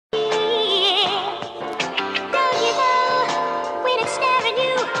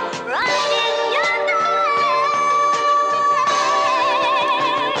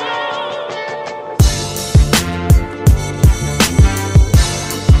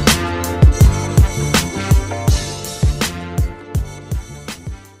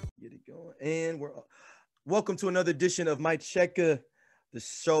Welcome to another edition of Mic Checka, the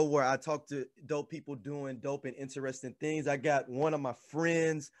show where I talk to dope people doing dope and interesting things. I got one of my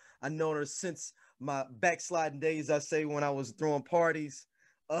friends. I've known her since my backsliding days, I say, when I was throwing parties.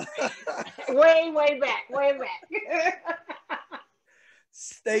 Way back.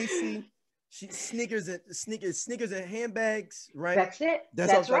 Stacey, sneakers and handbags, right? That's it.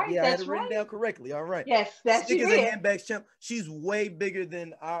 That's right. Yeah, I had that's it written right. down correctly. All right. Yes, that's Sneakers you and did. handbags champ. She's way bigger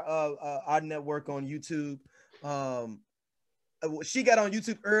than our network on YouTube. She got on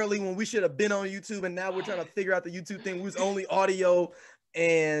YouTube early when we should have been on YouTube, and now we're trying to figure out the YouTube thing. We was only audio,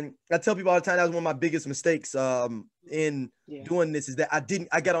 and I tell people all the time that was one of my biggest mistakes in doing this is that I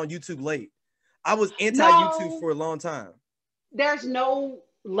got on YouTube late. I was anti-YouTube for a long time. There's no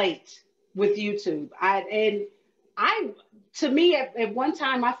late with YouTube. To me, at one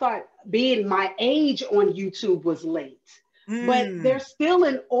time, I thought being my age on YouTube was late, but there's still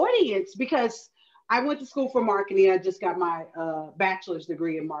an audience because I went to school for marketing. I just got my bachelor's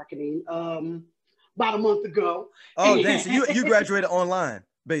degree in marketing about a month ago. Oh, dang. So you graduated online,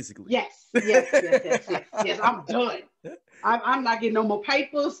 basically. Yes. I'm done. I'm not getting no more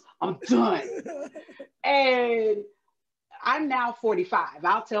papers. I'm done. And I'm now 45.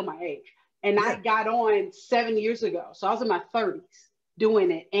 I'll tell my age. And I got on 7 years ago. So I was in my 30s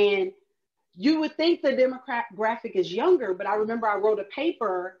doing it. And you would think the demographic is younger, but I remember I wrote a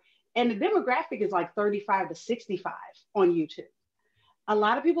paper and the demographic is like 35 to 65 on YouTube. A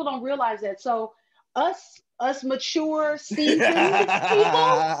lot of people don't realize that. So us mature, seasoned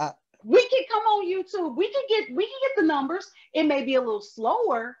people, we can come on YouTube. We can get the numbers. It may be a little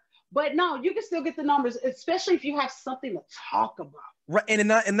slower, but no, you can still get the numbers, especially if you have something to talk about. Right, and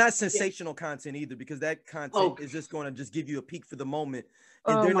not sensational content either, because that content is just going to just give you a peak for the moment,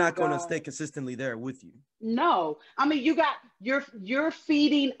 and they're not going to stay consistently there with you. No, I mean you're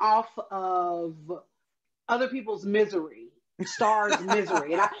feeding off of other people's misery, stars'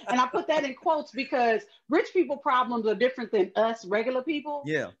 misery, and I put that in quotes because rich people problems are different than us regular people.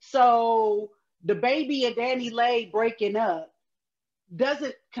 Yeah. So the baby and Danny Lay breaking up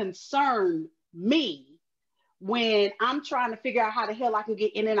doesn't concern me when I'm trying to figure out how the hell I can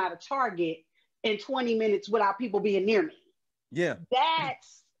get in and out of Target in 20 minutes without people being near me. Yeah.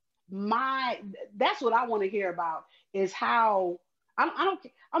 That's what I want to hear about is how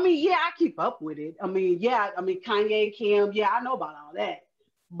I keep up with it. Kanye and Kim, I know about all that,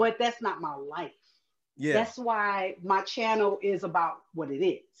 but that's not my life. Yeah. That's why my channel is about what it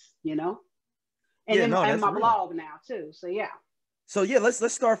is, and my blog now too. So yeah. So yeah,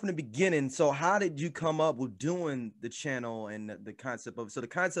 let's start from the beginning. So how did you come up with doing the channel and the concept of it? So the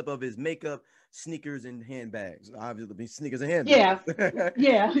concept of it is makeup, sneakers, and handbags. Obviously, sneakers and handbags.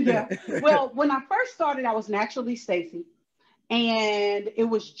 Yeah. Well, when I first started, I was naturally Stacey, and it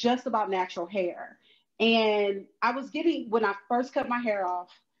was just about natural hair. And when I first cut my hair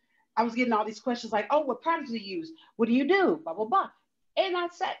off, I was getting all these questions like, "Oh, what products do you use? What do you do? Blah blah blah." And I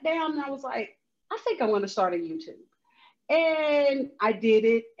sat down and I was like, "I think I'm going to start a YouTube." And I did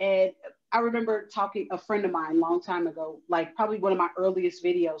it. And I remember talking a friend of mine a long time ago, like probably one of my earliest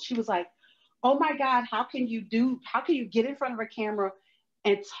videos. She was like, "Oh my God, how can you get in front of a camera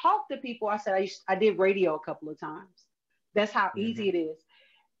and talk to people?" I said, I did radio a couple of times. That's how easy it is.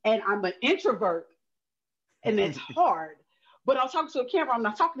 And I'm an introvert and it's hard, but I'll talk to a camera. I'm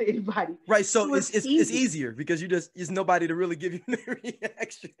not talking to anybody. Right. So it's easier because there's nobody to really give you the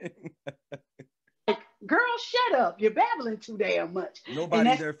reaction. Girl, shut up. You're babbling too damn much.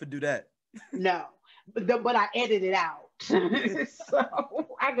 Nobody's there to do that. No, but I edit it out. So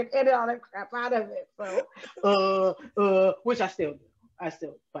I can edit all that crap out of it. So, which I still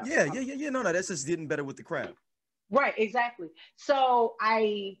do. No, that's just getting better with the crowd. Right, exactly. So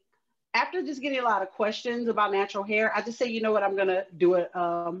after just getting a lot of questions about natural hair, I just say, you know what, I'm going to do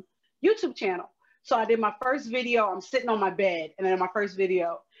a YouTube channel. So I did my first video. I'm sitting on my bed, and then my first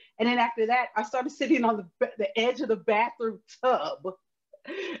video. And then after that, I started sitting on the edge of the bathroom tub.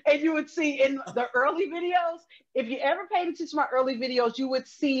 And you would see in the early videos, if you ever paid attention to my early videos, you would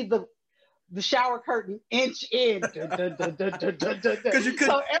see the shower curtain inch in. Because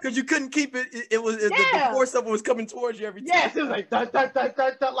you couldn't keep it. The force of it was coming towards you every time. Yes, it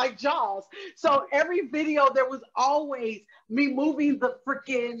was like Jaws. So every video, there was always me moving the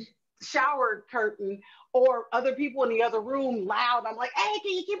freaking shower curtain or other people in the other room loud. I'm like, "Hey,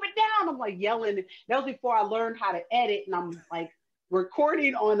 can you keep it down?" I'm like yelling. That was before I learned how to edit, and I'm like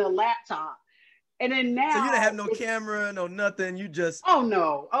recording on a laptop. And then now, so you didn't have no camera, no nothing. You just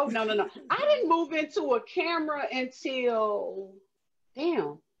no. I didn't move into a camera until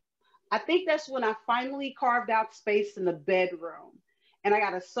I think that's when I finally carved out space in the bedroom. and I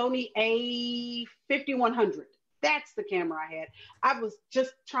got a Sony A5100. That's the camera I had. I was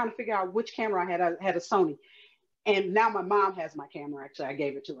just trying to figure out which camera I had. I had a Sony. And now my mom has my camera. Actually, I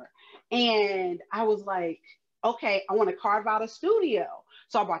gave it to her. And I was like, okay, I want to carve out a studio.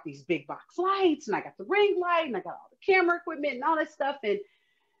 So I bought these big box lights, and I got the ring light, and I got all the camera equipment and all that stuff. And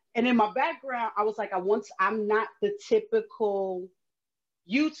in my background, I was like, I'm not the typical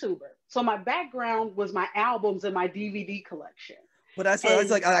YouTuber. So my background was my albums and my DVD collection. But that's what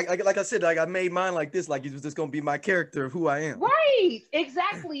like I said, like I made mine like this, like it was just gonna be my character of who I am. Right,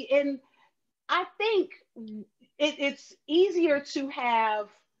 exactly. And I think it's easier to have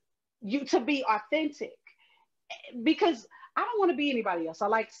you to be authentic, because I don't want to be anybody else. I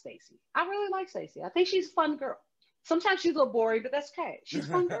like Stacey. I really like Stacey. I think she's a fun girl. Sometimes she's a little boring, but that's okay. She's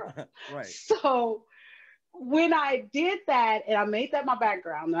a fun girl. Right. So when I did that and I made that my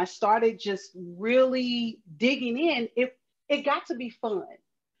background and I started just really digging in, it got to be fun.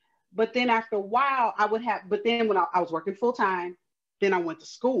 But then after a while, but then when I was working full time, then I went to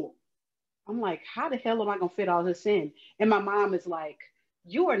school. I'm like, how the hell am I going to fit all this in? And my mom is like,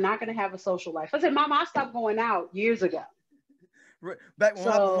 you are not going to have a social life. I said, Mama, I stopped going out years ago. Back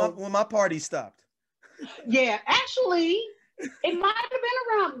when my party stopped. Yeah, actually, it might have been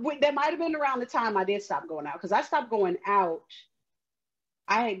around. That might have been around the time I did stop going out, because I stopped going out.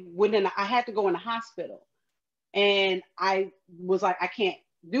 I had to go in the hospital, and I was like, I can't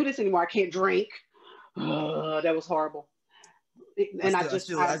do this anymore. I can't drink. That was horrible. And as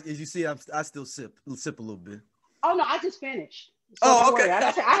you see, I still sip a little bit. Oh no, I just finished. So okay.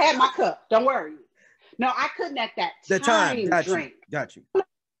 I had my cup. Don't worry. No, I couldn't at that time drink. Got you.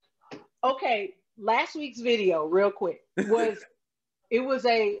 Okay, last week's video, real quick, was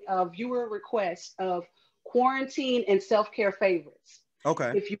a viewer request of quarantine and self-care favorites.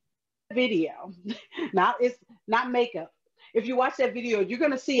 Okay. If you watch the video, it's not makeup. If you watch that video, you're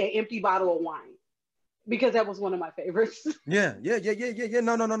gonna see an empty bottle of wine, because that was one of my favorites. Yeah.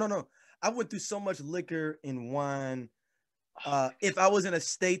 No. I went through so much liquor and wine. If I was in a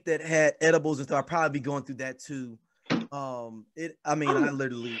state that had edibles and stuff, I'd probably be going through that too. I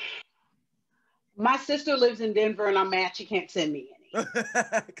literally. My sister lives in Denver, and I'm mad she can't send me any.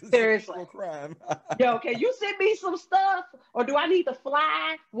 Seriously. Crime. Yo, can you send me some stuff, or do I need to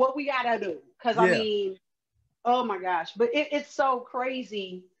fly? What we gotta do? Because I mean, oh my gosh! But it's so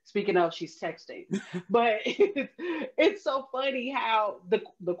crazy. Speaking of, she's texting, but it's so funny how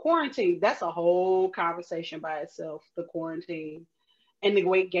the quarantine, that's a whole conversation by itself, the quarantine and the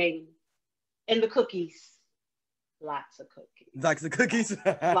weight gain and the cookies. Lots of cookies. Lots of cookies.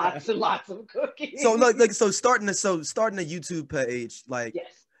 lots and lots of cookies. So starting a YouTube page, like,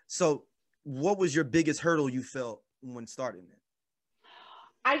 yes. So what was your biggest hurdle you felt when starting it?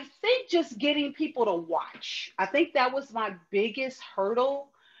 I think just getting people to watch. I think that was my biggest hurdle.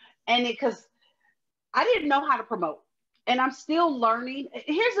 And because I didn't know how to promote, and I'm still learning.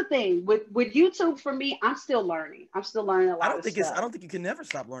 Here's the thing with YouTube, for me, I'm still learning. I'm still learning a lot. I don't think you can never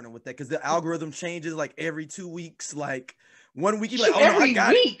stop learning with that, because the algorithm changes like every 2 weeks. Like 1 week, you're like, oh no, I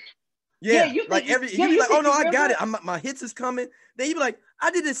got it. Yeah, you like you be like, oh no, I got it. My hits is coming. Then you be like,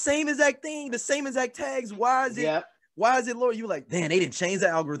 I did the same exact thing, the same exact tags. Why is it? Yep. Why is it lower? You like, man, they didn't change the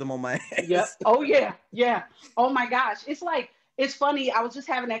algorithm on my ass. Yep. Oh yeah. Oh my gosh, it's funny. I was just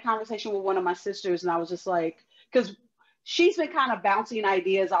having that conversation with one of my sisters, and I was just like, because she's been kind of bouncing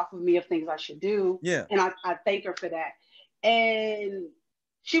ideas off of me of things I should do. Yeah. And I thank her for that. And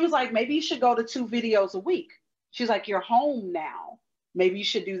she was like, maybe you should go to 2 videos a week. She's like, you're home now. Maybe you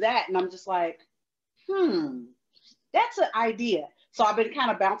should do that. And I'm just like, that's an idea. So I've been kind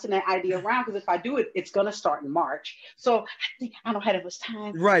of bouncing that idea around, because if I do it, it's going to start in March. So I think I don't have much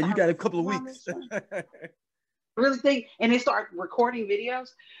time. Right. You got a couple of weeks. Really think, and they start recording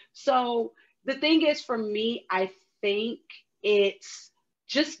videos. So the thing is, for me, I think it's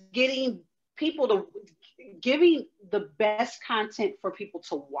just giving the best content for people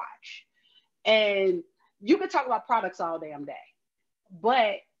to watch. And you could talk about products all damn day,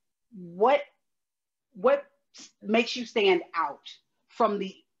 but what makes you stand out from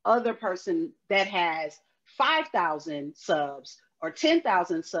the other person that has 5,000 subs or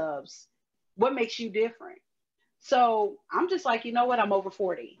 10,000 subs? What makes you different? So I'm just like, you know what? I'm over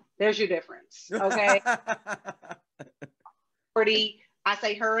 40. There's your difference. Okay. 40. I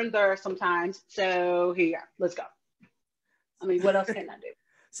say her and there sometimes. So here, let's go. I mean, what else can I do?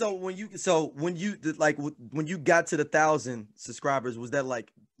 So when you got to the 1,000 subscribers, was that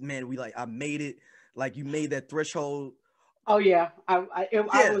like, man, I made it? Like, you made that threshold? Oh yeah. I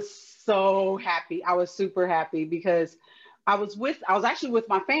was so happy. I was super happy, because I was actually with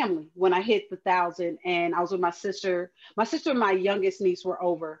my family when I hit the 1,000, and I was with my sister. My sister and my youngest niece were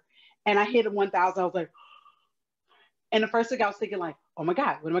over, and I hit 1,000. I was like, and the first thing I was thinking, like, oh my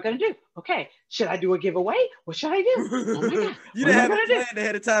God, what am I going to do? Okay, should I do a giveaway? What should I do? Oh my God, you didn't have it planned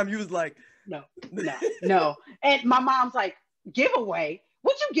ahead of time. You was like, no. And my mom's like, giveaway?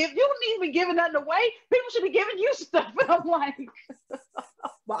 What you give? You don't need to be giving nothing away. People should be giving you stuff. And I'm like,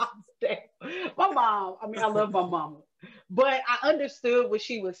 my mom. I mean, I love my mama, but I understood what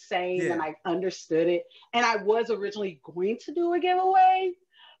she was saying, and I understood it. And I was originally going to do a giveaway,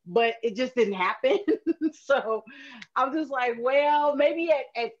 but it just didn't happen. So I'm just like, well, maybe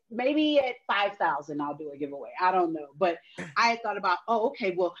at 5,000 I'll do a giveaway. I don't know, but I thought about, oh,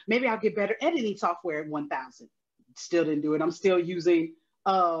 okay, well, maybe I'll get better editing software at 1,000. Still didn't do it. I'm still using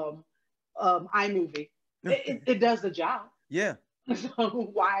iMovie. It does the job. Yeah.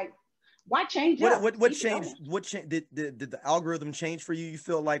 So why change up? What changed? What changed? Did the algorithm change for you? You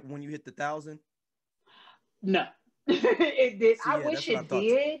feel like when you hit the 1,000? No, it did. So, I wish it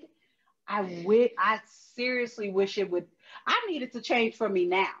did. I seriously wish it would. I need it to change for me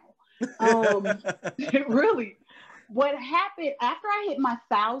now. Really, what happened after I hit my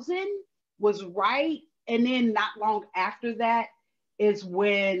 1,000 was right, and then not long after that is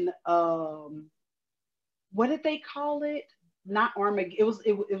when what did they call it? Not Armageddon.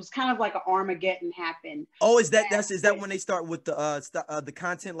 It was kind of like an Armageddon happened. Oh, is that when they start with the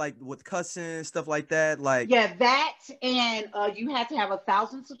content, like with cussing stuff like that? Like, yeah, that, and you had to have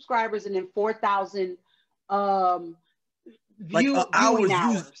 1,000 subscribers and then 4,000 hours.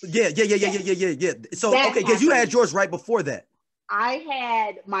 Yeah. So that okay, because you had yours right before that. I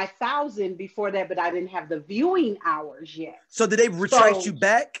had my 1,000 before that, but I didn't have the viewing hours yet. So did they retract you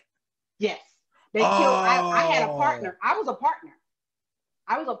back? Yes. They killed. I had a partner. I was a partner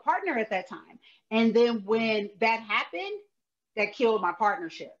at that time. And then when that happened, that killed my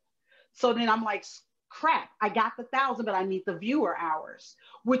partnership. So then I'm like, crap, I got the 1,000, but I need the viewer hours,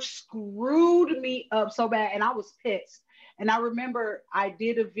 which screwed me up so bad. And I was pissed. And I remember I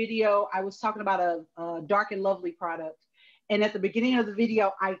did a video. I was talking about a Dark and Lovely product. And at the beginning of the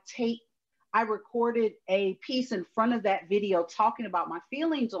video, I recorded a piece in front of that video talking about my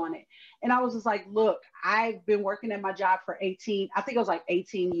feelings on it. And I was just like, look, I've been working at my job for 18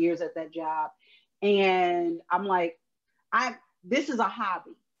 years at that job. And I'm like, this is a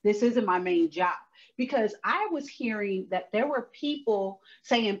hobby. This isn't my main job, because I was hearing that there were people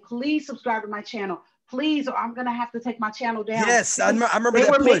saying, please subscribe to my channel, please, or I'm going to have to take my channel down. Yes, I remember they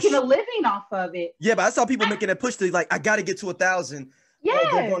that were push. making a living off of it. Yeah, but I saw people making that push to like, I got to get to 1,000. Yeah,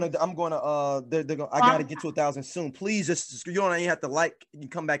 I got to get to 1,000 soon. Please, just you don't even have to like. You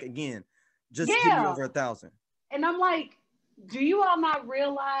come back again. Just get me over 1,000. And I'm like, do you all not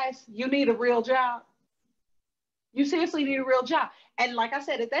realize you need a real job? You seriously need a real job. And like I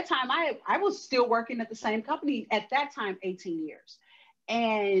said, at that time, I was still working at the same company at that time, 18 years.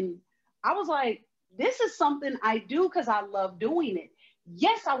 And I was like, this is something I do because I love doing it.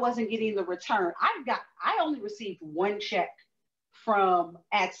 Yes, I wasn't getting the return. I only received one check from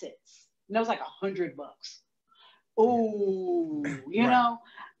AdSense. And that was like $100. Oh, you know,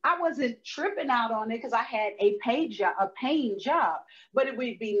 I wasn't tripping out on it because I had a paying job, but it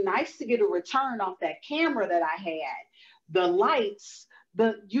would be nice to get a return off that camera that I had, the lights,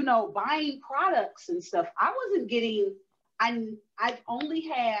 buying products and stuff. I wasn't getting, I only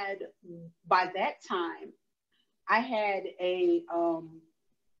had, by that time, I had a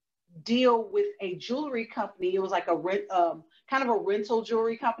deal with a jewelry company. It was like kind of a rental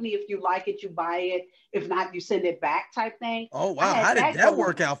jewelry company. If you like it, you buy it. If not, you send it back type thing. Oh, wow. How did that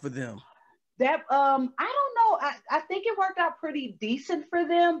work out for them? That, I don't know. I think it worked out pretty decent for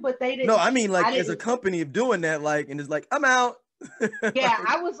them, but they didn't. No, I mean, like, as a company of doing that, like, and it's like, I'm out. Yeah,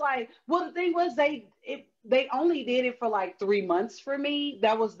 I was like, well, the thing was they only did it for like 3 months for me.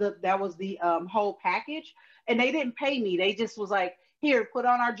 That was the whole package. And they didn't pay me. They just was like, here, put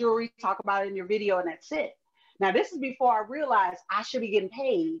on our jewelry, talk about it in your video, and that's it. Now, this is before I realized I should be getting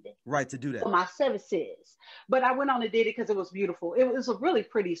paid to do that for my services. But I went on and did it because it was beautiful. It was a really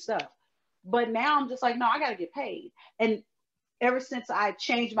pretty stuff. But now I'm just like, no, I got to get paid. And ever since I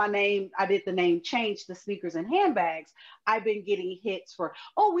changed my name, I did the name change to Sneakers and Handbags, I've been getting hits for,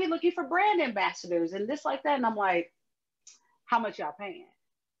 oh, we're looking for brand ambassadors and this like that. And I'm like, how much y'all paying?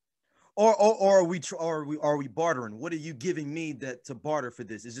 Or are we bartering? What are you giving me to barter for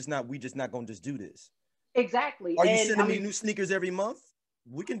this? It's just not, we just not going to just do this. Exactly. Are you sending me new sneakers every month?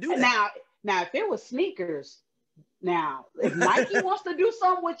 We can do that. Now, if it was sneakers, if Nike wants to do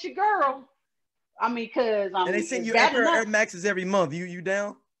something with your girl, I mean, because and they send you Air Maxes every month. You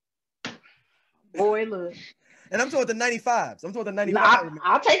down? Boy, look. And I'm talking the 95s. I'm talking the 95s. No,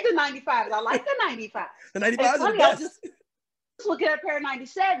 I'll take the 95s. I like the 95s. The 95s are the I was best. just looking at a pair of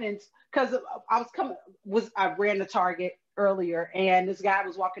 97s because I ran the Target earlier, and this guy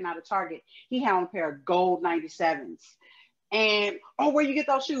was walking out of Target. He had on a pair of gold 97s. And, where you get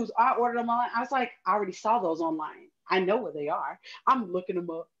those shoes? I ordered them online. I was like, I already saw those online. I know where they are. I'm looking them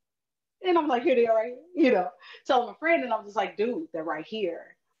up. And I'm like, here they are, right here. Telling my friend, and I'm just like, dude, they're right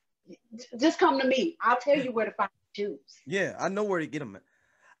here. Just come to me. I'll tell you where to find shoes. Yeah, I know where to get them at.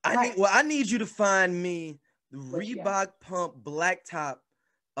 I need you to find me the Reebok Pump black top.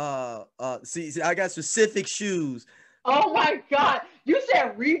 See, I got specific shoes. Oh my God. You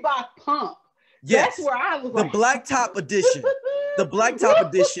said Reebok Pump. Yes. That's where I was the black top edition. The black top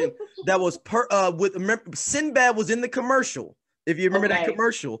edition that was remember Sinbad was in the commercial. If you remember that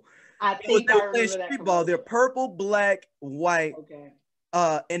commercial. I think I remember that street ball. They're purple, black, white. Okay.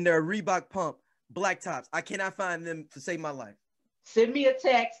 And they're Reebok Pump black tops. I cannot find them to save my life. Send me a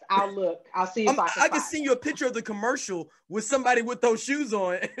text. I'll look. I'll see if I can send you a picture of the commercial with somebody with those shoes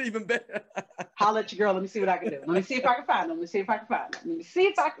on. Even better. I'll let you, girl. Let me see what I can do. Let me see if I can find them. Let me see if I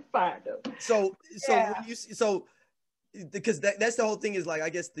can find them. So because that's the whole thing is like, I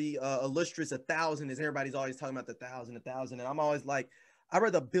guess the illustrious 1,000 is everybody's always talking about the 1,000. And I'm always like, I'd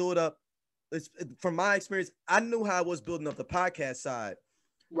rather build up. From my experience, I knew how I was building up the podcast side,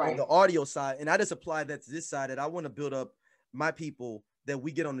 right, the audio side, and I just applied that to this side. That I want to build up my people that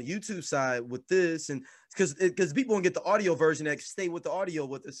we get on the YouTube side with this, and because people won't get the audio version that stay with the audio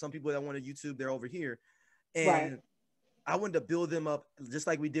with us. Some people that want to YouTube, they're over here, and I wanted to build them up just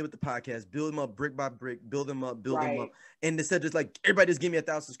like we did with the podcast, build them up brick by brick, build them up, and instead of just like everybody just give me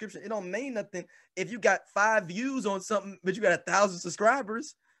 1,000 subscriptions, it don't mean nothing if you got 5 views on something, but you got 1,000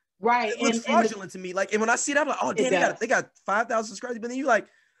 subscribers. Right. It looks fraudulent to me. Like, and when I see that, I'm like, oh, damn, they got 5,000 subscribers. But then you like,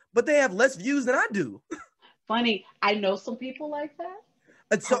 but they have less views than I do. Funny. I know some people like that.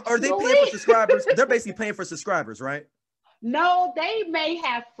 And so are they paying for subscribers? They're basically paying for subscribers, right? No, they may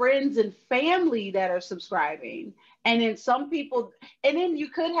have friends and family that are subscribing. And then some people, and then you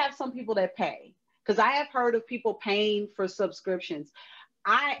could have some people that pay. Because I have heard of people paying for subscriptions.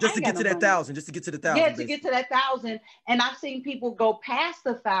 Just to get to that 1,000. Yeah, to get to that 1,000. And I've seen people go past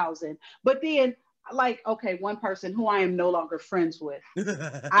 1,000. But then, like, okay, one person who I am no longer friends with,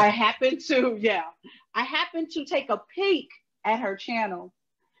 I happened to take a peek at her channel,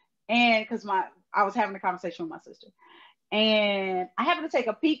 and because I was having a conversation with my sister, and I happened to take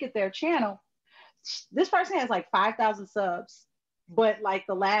a peek at their channel. This person has like 5,000 subs, but like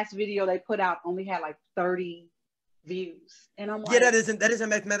the last video they put out only had like 30 views, and I'm like, that doesn't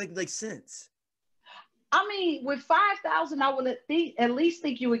mathematically make sense. I mean, with 5,000, I would at least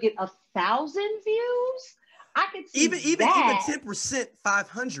think you would get 1,000 views. I could see even 10%,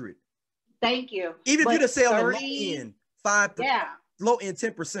 500. Thank you. Even if you just say on the low end, low end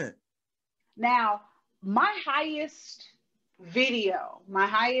 10%. Now, my highest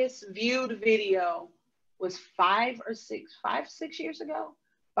viewed video was 5 or 6 years ago,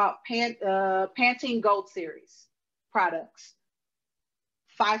 about Pantene Gold Series products,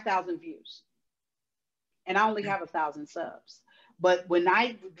 5,000 views. And I only have 1,000 subs. But when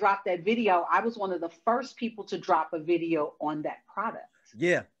I dropped that video, I was one of the first people to drop a video on that product.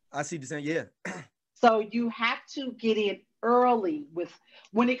 Yeah, I see what you're saying. Yeah. So you have to get in early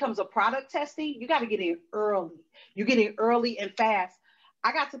when it comes to product testing. You got to get in early. You get in early and fast.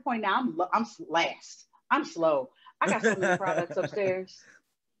 I got to the point now I'm last. I'm slow. I got so many products upstairs.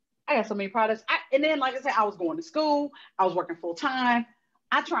 And then, like I said, I was going to school. I was working full time.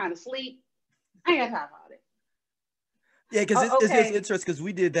 I trying to sleep. I ain't got time about it. Yeah, because it's interesting because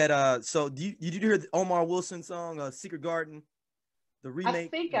we did that. So did you hear the Omar Wilson song, Secret Garden? The remake. I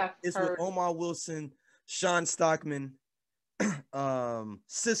think it's with Omar Wilson, Sean Stockman,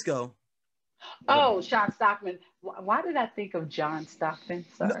 Cisco. Oh, Sean Stockman. Why did I think of John Stockton?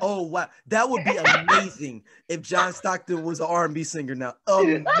 Sorry. Oh, wow. That would be amazing if John Stockton was an R&B singer now.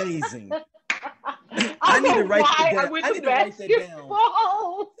 Amazing. I need to write that down. I need to write that down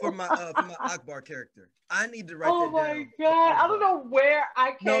for my Akbar character. I need to write that down. Oh my God. I don't know where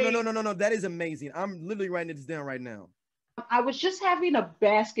I came. No. That is amazing. I'm literally writing this down right now. I was just having a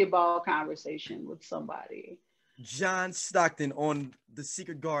basketball conversation with somebody. John Stockton on the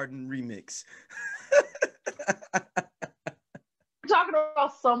Secret Garden remix. I'm talking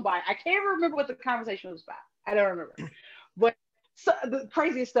about somebody. I can't remember what the conversation was about. I don't remember. But the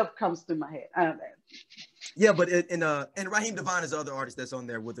craziest stuff comes through my head. I don't know. Yeah, but and Raheem Devine is the other artist that's on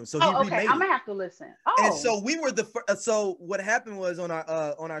there with him. So okay. I'm gonna have to listen. Oh. And so we were so what happened was on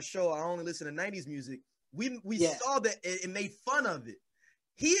our show, I only listen to 90s music. We saw that it made fun of it.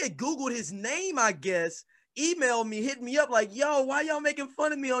 He had Googled his name, I guess, emailed me, hit me up like, yo, why y'all making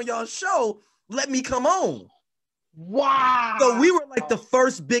fun of me on y'all show? Let me come on. Wow. So we were like the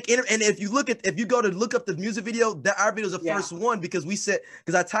first big and if you go to look up the music video, that our video is the first one because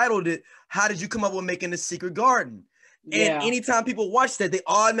I titled it, How Did You Come Up with Making the Secret Garden? And anytime people watch that, they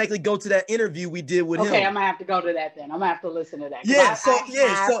automatically go to that interview we did with him. Okay, I'm gonna have to go to that then. I'm gonna have to listen to that. Yeah,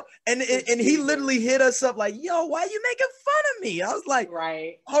 and he literally hit us up like, yo, why you making fun of me? I was like,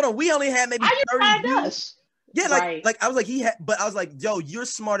 right. Hold on, we only had maybe 30 views. Yeah, like I was like, but I was like, yo, you're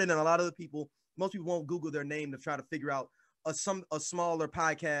smarter than a lot of the people. Most people won't Google their name to try to figure out a smaller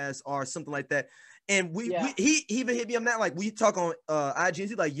podcast or something like that. And he even hit me up now, like we talk on IG, and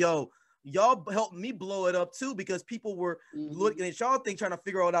he's like, yo, y'all helped me blow it up too, because people were looking at y'all thing, trying to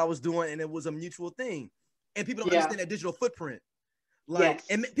figure out what I was doing, and it was a mutual thing. And people don't understand that digital footprint. Like,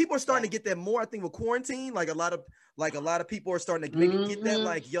 and people are starting to get that more, I think, with quarantine. Like a lot of people are starting to maybe get that,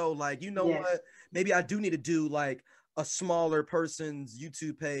 like, yo, like, you know what? Maybe I do need to do like a smaller person's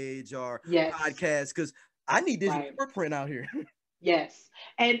YouTube page or podcast, because I need digital footprint out here. Yes.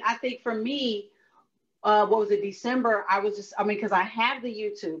 And I think for me, what was it, December, because I have the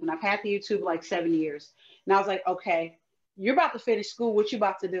YouTube, and I've had the YouTube like 7 years. And I was like, okay, you're about to finish school. What you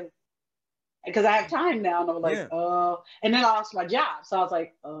about to do? Because I have time now. And I'm like, and then I lost my job. So I was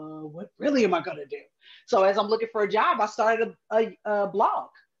like, what really am I going to do? So as I'm looking for a job, I started a blog.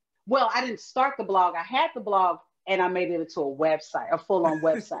 Well, I didn't start the blog. I had the blog, and I made it into a website, a full-on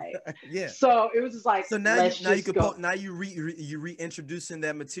website. So it was just like, so now you reintroducing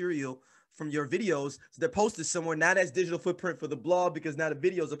that material from your videos. So they're posted somewhere. Now that's digital footprint for the blog, because now the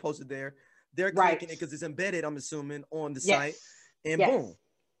videos are posted there. They're clicking it because it's embedded, I'm assuming, on the site. And boom.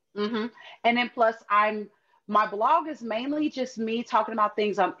 Mm-hmm. And then plus my blog is mainly just me talking about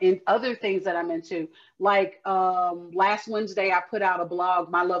things other things that I'm into. Like last Wednesday, I put out a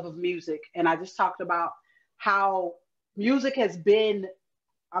blog, My Love of Music. And I just talked about how music has been,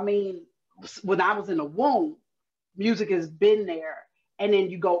 when I was in the womb, music has been there. And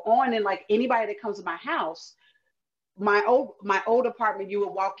then you go on, and like anybody that comes to my house, my old apartment, you would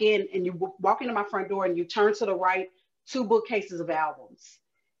walk in, and you walk into my front door, and you turn to the right, 2 bookcases of albums.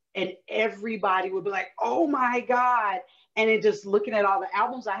 And everybody would be like, oh my God. And then just looking at all the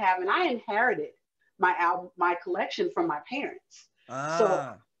albums I have, and I inherited my collection from my parents.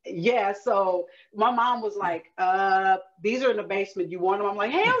 So my mom was like, these are in the basement. You want them? I'm like,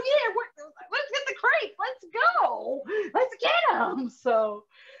 hell yeah, let's get the crate. Let's go. Let's get them. So,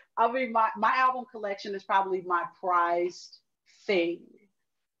 my album collection is probably my prized thing.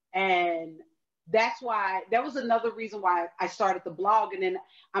 And that was another reason why I started the blog. And then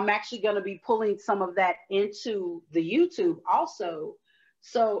I'm actually going to be pulling some of that into the YouTube also.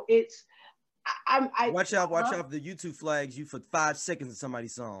 So it's, watch out the YouTube flags you for 5 seconds of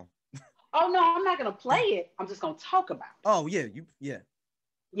somebody's song. Oh no, I'm not gonna play it. I'm just gonna talk about it. Oh yeah,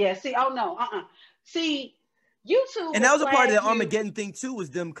 yeah. See, oh no, See, YouTube. And that was a part of the Armageddon thing too, was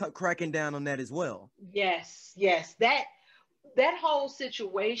them cracking down on that as well. Yes, that whole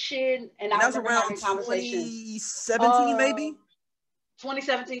situation, and I was around 2017, maybe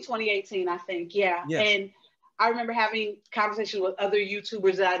 2017, 2018, I think. Yeah. And I remember having conversations with other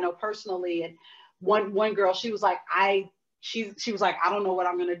YouTubers that I know personally, and one girl, she was like, she was like, I don't know what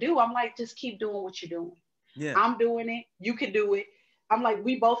I'm gonna do. I'm like, just keep doing what you're doing. Yeah, I'm doing it. You can do it. I'm like,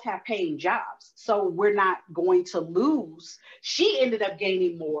 we both have paying jobs, so we're not going to lose. She ended up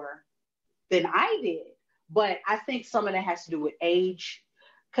gaining more than I did, but I think some of that has to do with age,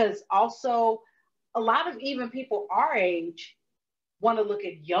 because also a lot of even people our age want to look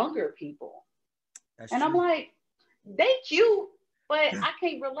at younger people. That's and true. I'm like, they cute, but I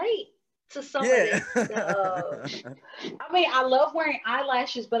can't relate to some of this stuff. I love wearing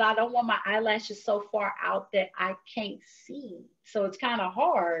eyelashes, but I don't want my eyelashes so far out that I can't see. So it's kind of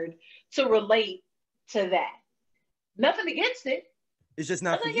hard to relate to that. Nothing against it. It's just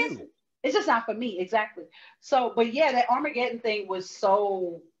not for you. It's just not for me. Exactly. So, but yeah, that Armageddon thing was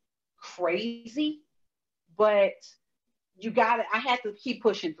so crazy, but I had to keep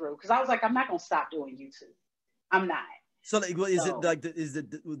pushing through, because I was like, I'm not going to stop doing YouTube. I'm not. So like, is it like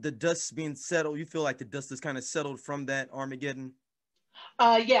the dust being settled? You feel like the dust is kind of settled from that Armageddon?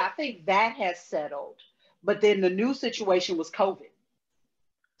 Yeah, I think that has settled. But then the new situation was COVID.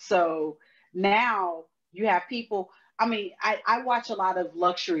 So now you have people. I watch a lot of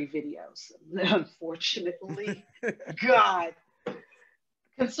luxury videos. Unfortunately, God,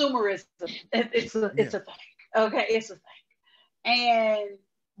 consumerism. It's a thing. Okay, it's a thing. And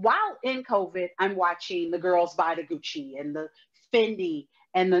while in COVID, I'm watching the girls buy the Gucci and the Fendi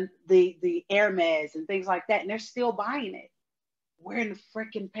and the Hermes and things like that, and they're still buying it. We're in the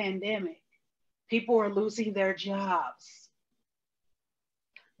freaking pandemic. People are losing their jobs.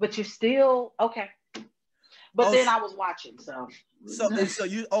 But you're still okay. But then I was watching, so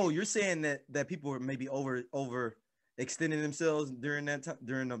you're saying that people were maybe over extending themselves during that time,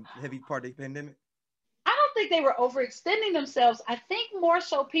 during the heavy part of the pandemic? I don't think they were overextending themselves. I think more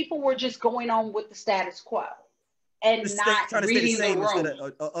so people were just going on with the status quo and trying to reading stay the same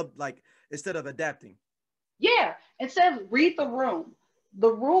room. instead of adapting. Yeah, instead of read the room.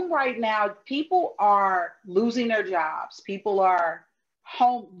 The room right now, people are losing their jobs. People are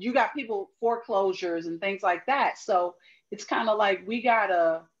home. You got people foreclosures and things like that. So it's kind of like we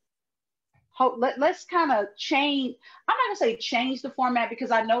gotta let's kind of change. I'm not gonna say change the format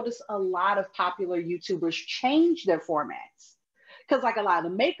because I noticed a lot of popular YouTubers change their formats. Because like a lot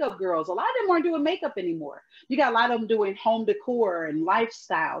of the makeup girls, a lot of them aren't doing makeup anymore. You got a lot of them doing home decor and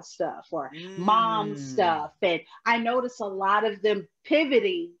lifestyle stuff or mom stuff. And I noticed a lot of them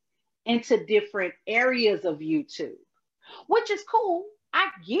pivoting into different areas of YouTube, which is cool. I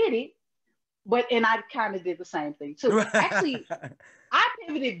get it. And I kind of did the same thing too. Actually, I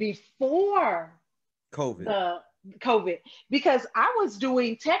pivoted before COVID because I was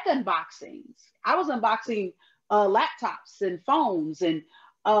doing tech unboxings. I was unboxing laptops and phones, and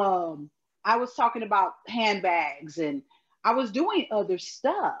I was talking about handbags, and I was doing other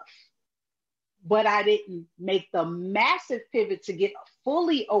stuff, but I didn't make the massive pivot to get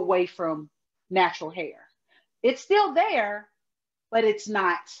fully away from natural hair. It's still there, but it's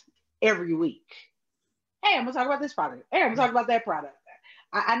not every week. Hey, I'm gonna talk about this product. Hey, I'm gonna talk about that product.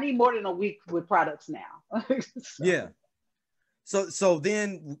 I need more than a week with products now. Yeah. So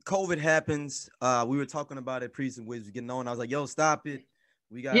then COVID happens. We were talking about it previously, we was getting on. I was like, yo, stop it.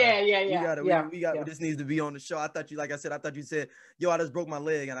 We got this needs to be on the show. I thought you said, yo, I just broke my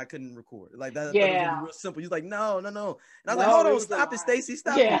leg and I couldn't record. Like that, that was real simple. You're like, no. And I was like, hold on, stop it, Stacey.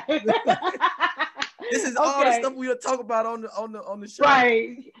 Stop it. This is all the stuff we will talk about on the show.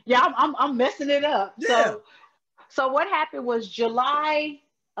 Right. Yeah, I'm messing it up. Yeah. So what happened was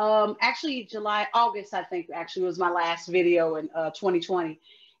August, I think actually was my last video in 2020.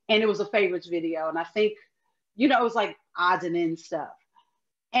 And it was a favorites video. And I think, it was like odds and ends stuff.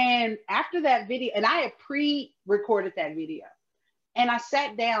 And after that video, and I had pre-recorded that video, and I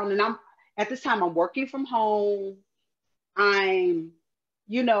sat down, and at this time I'm working from home. I'm,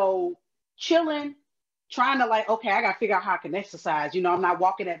 chilling, trying to I got to figure out how I can exercise. I'm not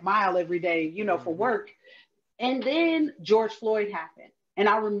walking that mile every day, for work. And then George Floyd happened. And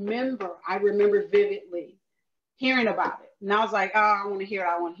I remember vividly hearing about it. And I was like, oh, I want to hear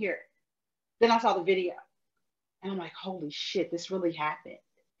it. Then I saw the video. And I'm like, holy shit, this really happened.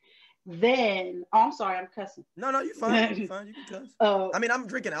 Then, I'm sorry, I'm cussing. No, you're fine. You're fine. You can cuss. I'm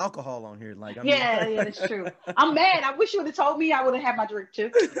drinking alcohol on here. Yeah, that's true. I'm mad. I wish you would have told me. I would have had my drink too.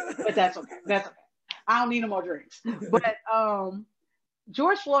 But that's okay. I don't need no more drinks. But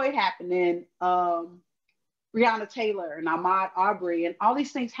George Floyd happened, and Breonna Taylor and Ahmaud Arbery and all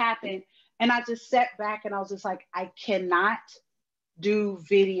these things happened. And I just sat back and I was just like, I cannot do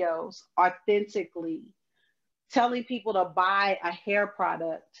videos authentically telling people to buy a hair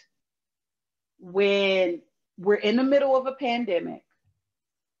product when we're in the middle of a pandemic.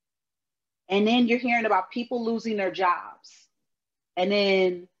 And then you're hearing about people losing their jobs. And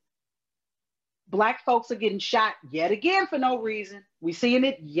then Black folks are getting shot yet again for no reason. We're seeing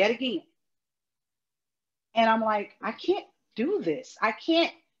it yet again. And I'm like, I can't do this. I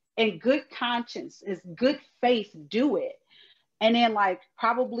can't, in good conscience, in good faith, do it. And then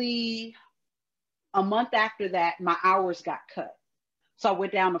probably a month after that, my hours got cut. So I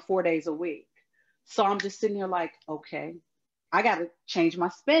went down to 4 days a week. So I'm just sitting here like, okay, I got to change my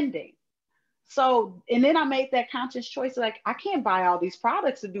spending. So, and then I made that conscious choice, I can't buy all these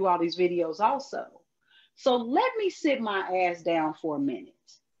products to do all these videos also. So let me sit my ass down for a minute.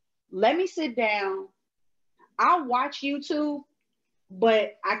 Let me sit down. I'll watch YouTube,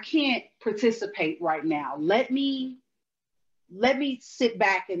 but I can't participate right now. Let me sit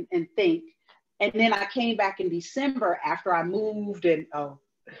back and think. And then I came back in December after I moved, and hold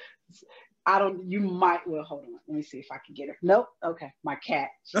on. Let me see if I can get her. Nope. Okay. My cat.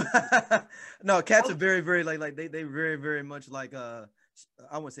 No, cats are very, very they very, very much I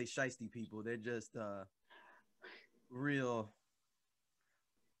wouldn't say shiesty people. They're just real.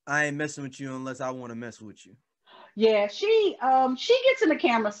 I ain't messing with you unless I want to mess with you. Yeah, she gets in the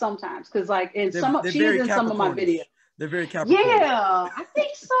camera sometimes because she's in some of my videos. They're very Capricorn. Yeah, I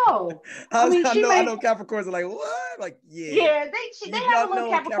think so. I know Capricorns are like, what? Yeah, they have a little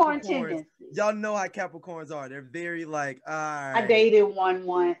Capricorn tendency. Y'all know how Capricorns are. They're very all right. I dated one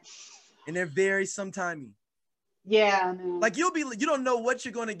once. And they're very sometimey. Yeah, no. Like you don't know what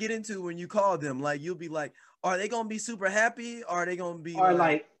you're gonna get into when you call them. Like you'll be like, are they gonna be super happy? Or are they gonna be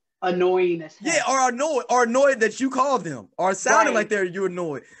like annoying as hell? Yeah, or annoyed that you called them, or sounding like you're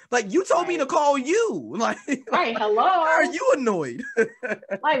annoyed. Like you told me to call you. Like hello. Why are you annoyed?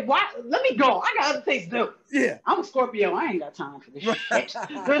 Like, why? Let me go. I got other things to do. Yeah. I'm a Scorpio. I ain't got time for this shit.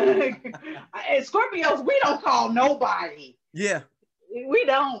 And Scorpios, we don't call nobody. Yeah. We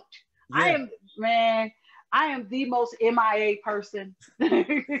don't. Yeah. I am the most MIA person.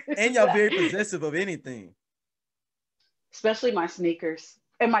 And y'all very possessive of anything. Especially my sneakers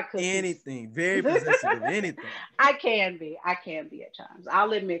and my cookies. Anything. Very possessive of anything. I can be at times.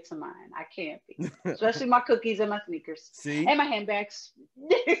 I'll admit to mine. I can be. Especially my cookies and my sneakers. See? And my handbags.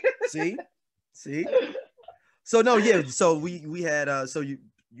 See? So no, yeah. So we had so you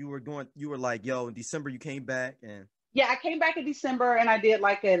were like, yo, in December you came back and yeah, I came back in December and I did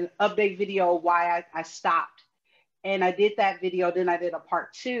like an update video why I stopped. And I did that video. Then I did a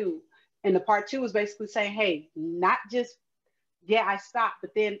part 2. And the part 2 was basically saying, hey, not just, I stopped,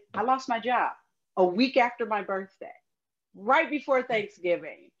 but then I lost my job a week after my birthday, right before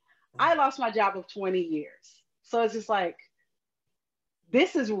Thanksgiving. I lost my job of 20 years. So it's just like,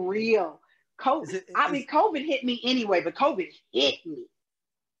 this is real. COVID hit me anyway, but COVID hit me.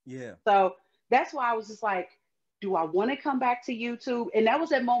 Yeah. So that's why I was just like, do I want to come back to YouTube? And that was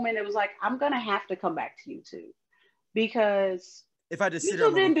that moment. It was like, I'm going to have to come back to YouTube because if I just sit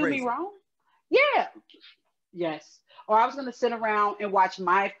YouTube didn't do me wrong. Yeah. Yes. Or I was going to sit around and watch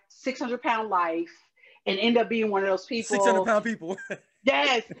my 600-pound life and end up being one of those people. 600-pound people.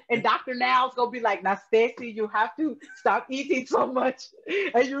 Yes. And Dr. Now's going to be like, now, Stacey, you have to stop eating so much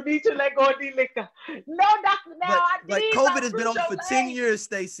and you need to let go of the liquor. No, Dr. Now, like COVID has been on for 10 years,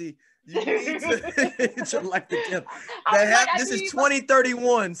 Stacey. You need to get your life together. This is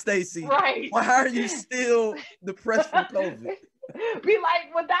 2031, Stacey. Right. Why are you still depressed from COVID? Be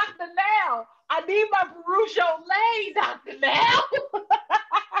like, well, Dr. Now, I need my Perucho lane, Dr. Now.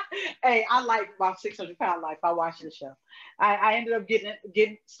 Hey, I like my 600-pound life. I watched the show. I ended up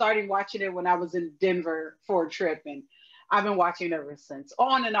starting watching it when I was in Denver for a trip, and I've been watching ever since.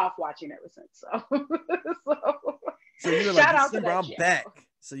 On and off watching ever since. So you were like, December, I'm back.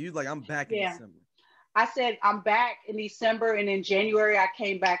 So you like, I'm back in December. I said, I'm back in December, and in January, I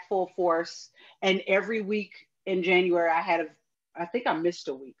came back full force. And every week in January, I think I missed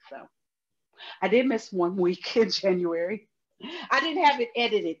a week. So I did miss 1 week in January. I didn't have it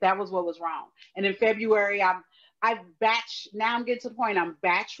edited. That was what was wrong. And in February, I'm getting to the point I'm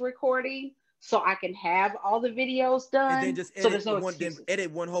batch recording so I can have all the videos done. And then just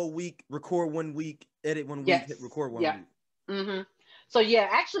edit one whole week, record 1 week, edit 1 week, record 1 week. Mm-hmm. So yeah,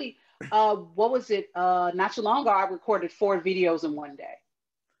 actually, what was it? Not too long ago, I recorded 4 videos in one day.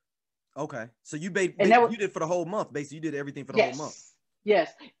 Okay. So you did for the whole month. Basically, you did everything for the whole month.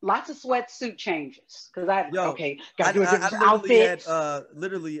 Yes. Lots of sweatsuit changes. Because I had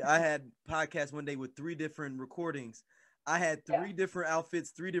podcasts one day with 3 different recordings. I had 3 different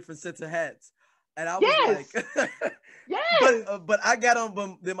outfits, 3 different sets of hats. And I was like, but I got on,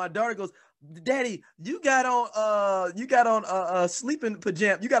 but then my daughter goes, Daddy, you got on sleeping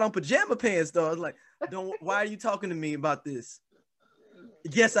pajama. You got on pajama pants though. I was like, why are you talking to me about this?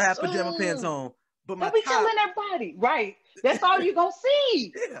 Yes, I have pajama pants on, but my be telling everybody, right? That's all you gonna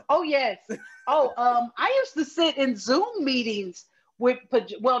see. Yeah. Oh yes. Oh, I used to sit in Zoom meetings with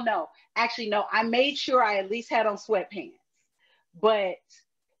I made sure I at least had on sweatpants,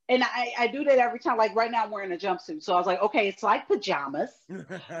 and I do that every time. Like right now, I'm wearing a jumpsuit, so I was like, okay, it's like pajamas,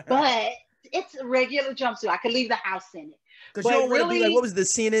 but it's a regular jumpsuit. I could leave the house in it. Because you don't want to be like, what was the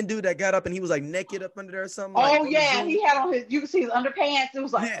CNN dude that got up and he was like naked up under there or something? Oh, yeah. He had on you can see his underpants. It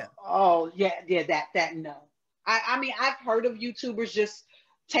was like, that no. I mean, I've heard of YouTubers just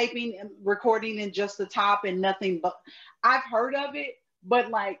taping and recording in just the top and nothing, but I've heard of it. But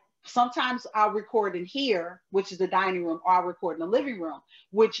like sometimes I'll record in here, which is the dining room, or I'll record in the living room,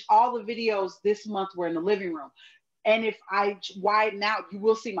 which all the videos this month were in the living room. And if I widen out, you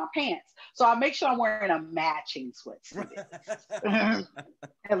will see my pants. So I make sure I'm wearing a matching sweatsuit.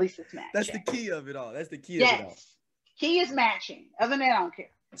 At least it's matching. That's the key of it all. That's the key of it all. Key is matching. Other than that, I don't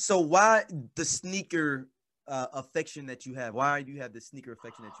care. So why the sneaker affection that you have? Why do you have the sneaker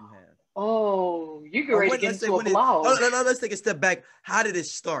affection that you have? Oh, you get ready to get into a blog. No, let's take a step back. How did it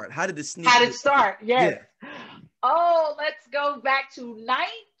start? How did the sneaker? How did it start? Yes. Yeah. Oh, let's go back to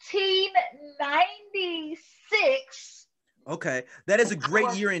 1996. Okay, that is a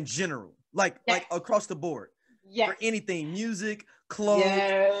great year in general, like across the board. Yes. For anything, music, clothes,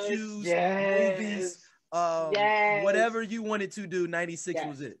 shoes, movies, whatever you wanted to do, 96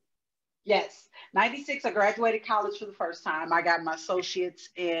 was it. Yes. 96, I graduated college for the first time. I got my associates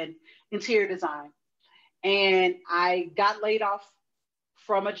in interior design. And I got laid off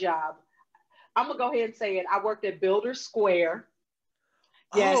from a job. I'm going to go ahead and say it. I worked at Builder Square.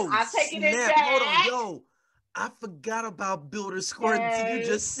 Yes, Oh, I've taken it snap. back. Hold on, yo. I forgot about Builder Square until you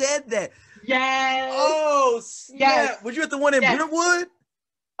just said that. Yes. Oh, snap. Yes. Was you at the one in Brentwood?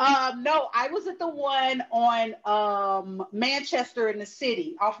 No, I was at the one on Manchester in the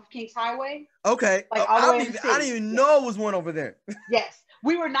city off of Kings Highway. Okay. Like all the way in the city. I didn't even know it was one over there. Yes.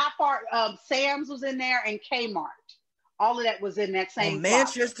 We were not far. Sam's was in there and Kmart. All of that was in that same on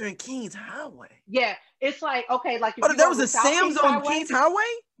Manchester and Kings Highway. Yeah. It's like, okay, like if there was a Sam's on Kings Highway?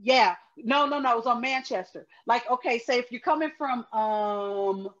 Yeah. No, it was on Manchester. Like, okay, say if you're coming from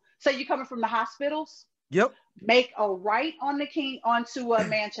say you're coming from the hospitals. Yep. Make a right on the King onto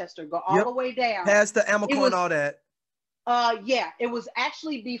Manchester. Go all the way down. Past the Amoco and all that. Yeah, it was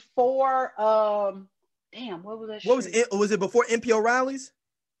actually before damn, what was that? What was it? Was it before MP O'Reilly's?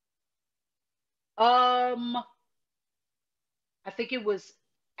 I think it was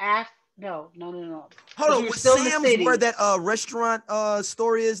after. No. Hold on, was Sam's where that restaurant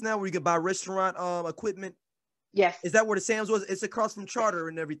store is now, where you could buy restaurant equipment? Yes. Is that where the Sam's was? It's across from Charter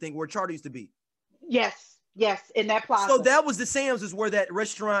and everything, where Charter used to be. Yes, in that plaza. So that was the Sam's, is where that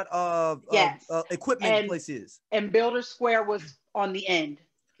restaurant equipment place is. And Builder Square was on the end.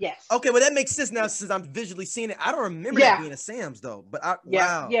 Yes. Okay, well that makes sense now since I'm visually seeing it. I don't remember that being a Sam's though. But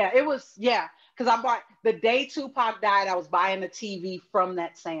wow. Yeah, it was. Yeah, because I bought the day Tupac died. I was buying a TV from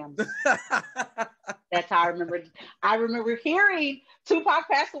that Sam's. That's how I remember. I remember hearing Tupac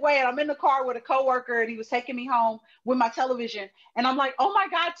passed away, and I'm in the car with a coworker, and he was taking me home with my television, and I'm like, "Oh my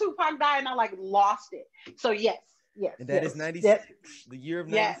God, Tupac died!" And I like lost it. So yes. And that is 96, the year of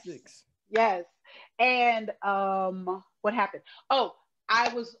 96. Yes. And what happened? Oh, I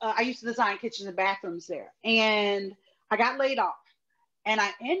used to design kitchens and bathrooms there, and I got laid off, and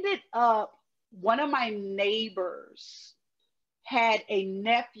I ended up, one of my neighbors had a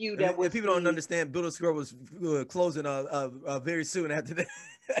nephew that was. People don't understand, Builder Square was closing very soon after that.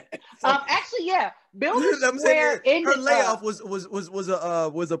 Actually, yeah, Builder Square ended. Her layoff was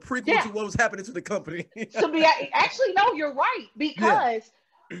a prequel to what was happening to the company. Actually, no, you're right, because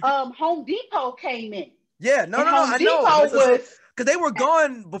Home Depot came in. Yeah, no, I know. Because they were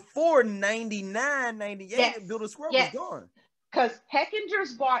gone before 99, 98, and Builder Square was gone. Because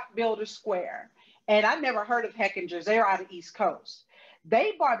Heckinger's bought Builder Square, and I never heard of Heckinger's. They're out of East Coast.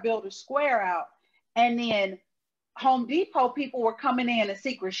 They bought Builder Square out, and then Home Depot people were coming in and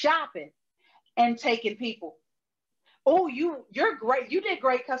secret shopping and taking people. Oh, you're great. You did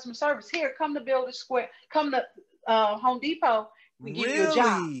great customer service. Here, come to Builder Square. Come to Home Depot. We give you a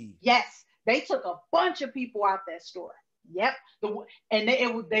job. Yes, they took a bunch of people out that store. Yep, the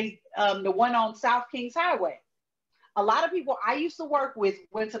one on South Kings Highway. A lot of people I used to work with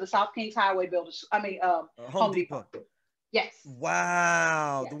went to the South Kings Highway Home Depot. Yes.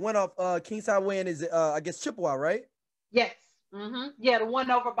 Wow. Yes. The one off Kings Highway and is I guess Chippewa, right? Yes. Mm-hmm. Yeah, the one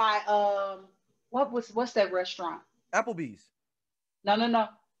over by what's that restaurant? Applebee's. No.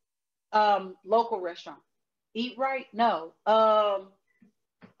 Local restaurant. Eat Right? No. Oh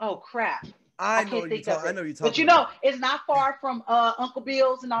crap. I know you're talking. But you know, it's not far from Uncle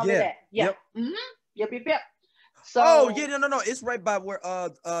Bill's and all of that. Yeah. Yep. Mm-hmm. Yep. So, no. It's right by where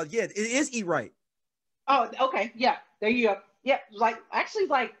it is Eat Right. Oh, okay. Yeah. There you go. Yeah, like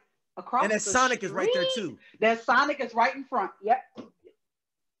across. And that Sonic street. Is right there too. That Sonic is right in front. Yep.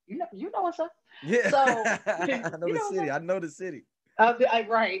 You know what's up. Yeah. So I know the city.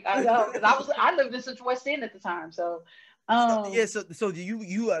 Right. I know. I lived in Central West End at the time. So so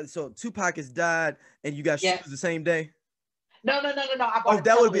Tupac has died and you got shoes the same day? No.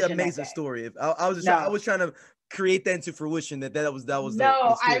 That would be an amazing story. If I was trying to create that into fruition. That was.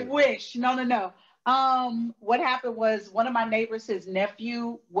 No, I wish. No. What happened was one of my neighbors, his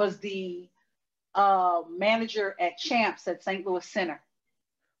nephew was the manager at Champs at St. Louis Center.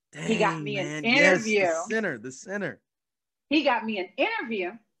 Dang, he got me an interview. Yes, the center. He got me an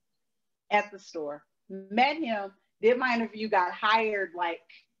interview at the store. Met him, did my interview, got hired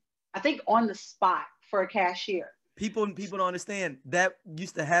I think on the spot for a cashier. People don't understand that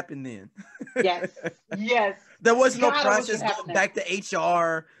used to happen then. Yes. There was no process going back to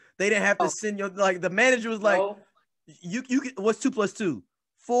HR. They didn't have to send you the manager was like, you what's 2 + 2?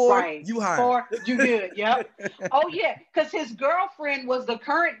 4. Right. You hired. 4. You good. Yep. Oh yeah, because his girlfriend was the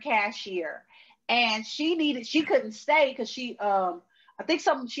current cashier, and she couldn't stay because she I think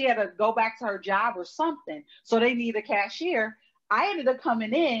she had to go back to her job or something. So they needed a cashier. I ended up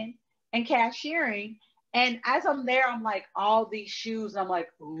coming in and cashiering. And as I'm there, I'm like, all these shoes. I'm like,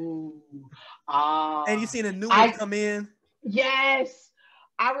 ooh, And you seen a new one come in? Yes.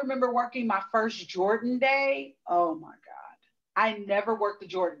 I remember working my first Jordan day. Oh my God. I never worked the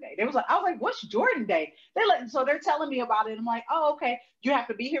Jordan day. I was like, what's Jordan day? So they're telling me about it. I'm like, oh, okay. You have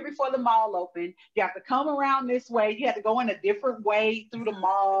to be here before the mall open. You have to come around this way. You have to go in a different way through the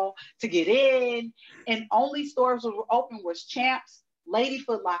mall to get in. And only stores that were open was Champs, Lady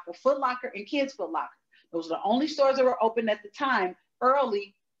Foot Locker, Foot Locker, and Kids Foot Locker. Those were the only stores that were open at the time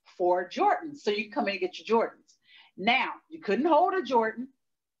early for Jordans. So you can come in and get your Jordans. Now, you couldn't hold a Jordan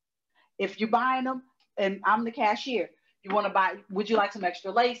if you're buying them, and I'm the cashier. You want to buy, would you like some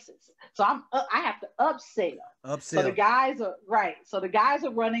extra laces? So I have to upsell. So the guys are right. So the guys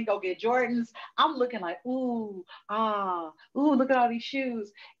are running, go get Jordans. I'm looking like, ooh, look at all these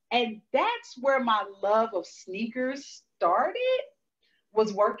shoes. And that's where my love of sneakers started,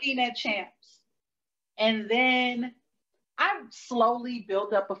 was working at Champs. And then I slowly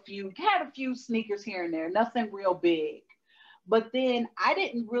built up had a few sneakers here and there, nothing real big. But then I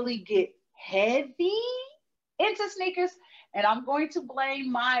didn't really get heavy into sneakers. And I'm going to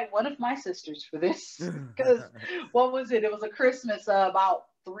blame one of my sisters for this. Because what was it? It was a Christmas about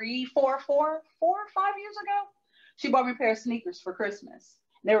 4 or 5 years ago. She bought me a pair of sneakers for Christmas.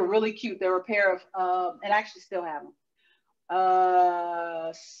 They were really cute. They were a pair of, and I actually still have them.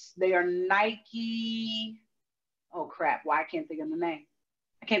 They are Nike. Oh crap. Why I can't think of the name.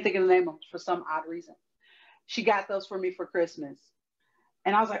 I can't think of the name of them for some odd reason. She got those for me for Christmas.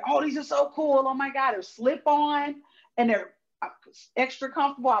 And I was like, oh, these are so cool. Oh my God. They're slip on and they're extra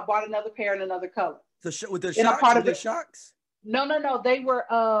comfortable. I bought another pair in another color. With the shocks? With the shocks? No. They were,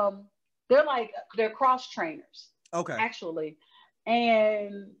 they're cross trainers. Okay. Actually.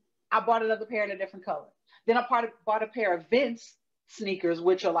 And I bought another pair in a different color. Then I bought a pair of Vince sneakers,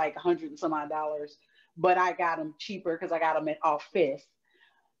 which are like $100 and some odd, but I got them cheaper because I got them off Fifth.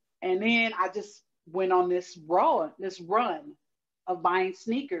 And then I just went on this run of buying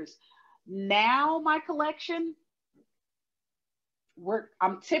sneakers. Now my collection,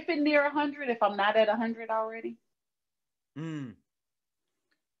 I'm tipping near 100 if I'm not at 100 already. We're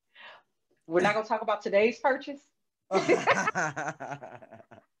not going to talk about today's purchase.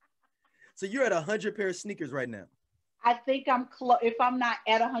 So you're at 100 pair of sneakers right now. I think I'm close. If I'm not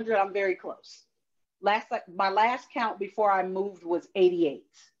at 100, I'm very close. My last count before I moved was 88.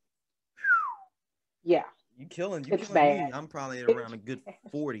 Yeah. You killing bad. Me. I'm probably at around a good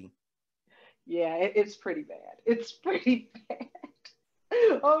 40. Yeah, it's pretty bad. It's pretty bad.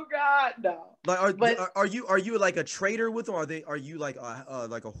 Oh God, no. Like, are you like a trader with them? Are you like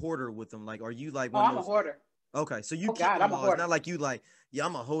a hoarder with them? Like, are you like one of those? I'm a hoarder. Okay, so you keep God, them all. It's not like you like, yeah,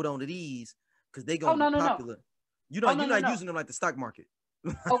 I'm gonna hold on to these because they gonna be popular. No. You're not using them like the stock market.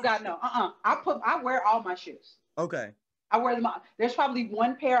 Oh God, no. I wear all my shoes. Okay. I wear them all. There's probably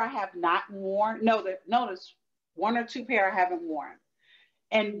one pair I have not worn. No, there's one or two pair I haven't worn.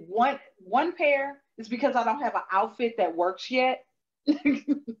 And one pair is because I don't have an outfit that works yet.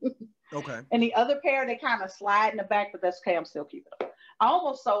 Okay. And the other pair, they kind of slide in the back, but that's okay. I'm still keeping them.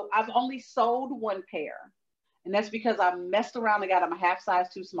 I've only sold one pair. And that's because I messed around and got them a half size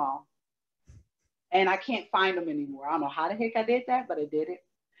too small. And I can't find them anymore. I don't know how the heck I did that, but I did it.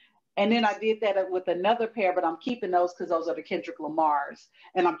 And then I did that with another pair, but I'm keeping those because those are the Kendrick Lamars.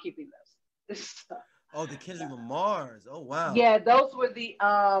 And I'm keeping those. Oh, the Kendrick Lamars. Oh, wow. Yeah, those were the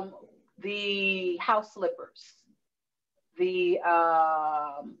house slippers.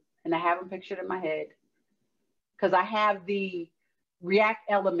 And I have them pictured in my head because I have the React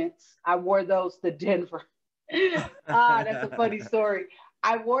Elements. I wore those to Denver. That's a funny story.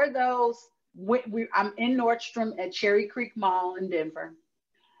 I wore those. I'm in Nordstrom at Cherry Creek Mall in Denver.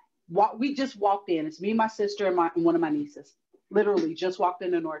 We just walked in. It's me, my sister, and one of my nieces. Literally just walked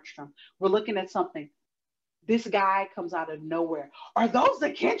into Nordstrom. We're looking at something. This guy comes out of nowhere. Are those the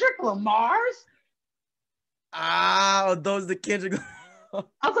Kendrick Lamars? Those the Kendrick. I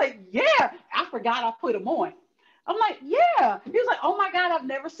was like, yeah. I forgot I put them on. I'm like, yeah. He was like, oh my God, I've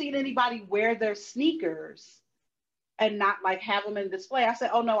never seen anybody wear their sneakers and not like have them in display. I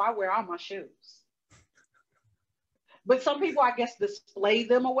said, oh no, I wear all my shoes. But some people, I guess, display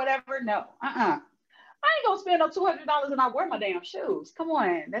them or whatever. No, I ain't gonna spend no $200 and not wear my damn shoes. Come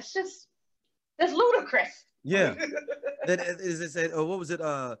on, that's ludicrous. Yeah. That is it said, what was it?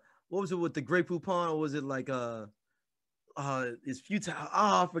 What was it with the Grey Poupon? Or was it like it's futile?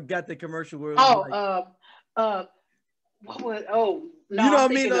 I forgot the commercial where what was no, you know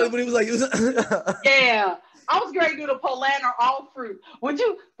what I mean? When he was like yeah. I was going to do the Polaner all fruit. Would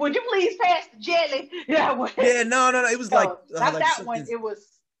you please pass the jelly? Yeah. Yeah, no. It was like not like that one. It was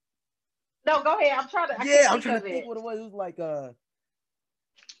No, go ahead. I'm trying to. I'm trying to think what it was. It was like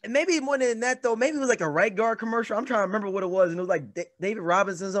and maybe more than that though. Maybe it was like a Right Guard commercial. I'm trying to remember what it was, and it was like David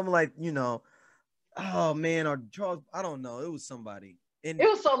Robinson, something like oh man, or Charles. I don't know. It was somebody. And it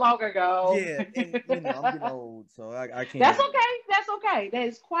was so long ago. Yeah, and I'm getting old, so I can't. That's okay. That's okay. That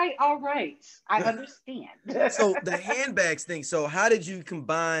is quite all right. I understand. So the handbags thing. So how did you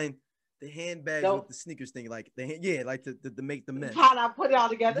combine the handbags with the sneakers thing? Like like to make the mess. How did I put it all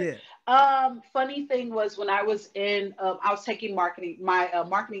together? Yeah. Funny thing was when I was I was taking my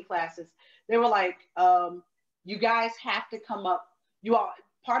marketing classes. They were like, you guys have to come up.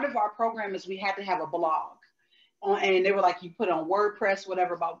 Part of our program is we had to have a blog. And they were like, you put on WordPress,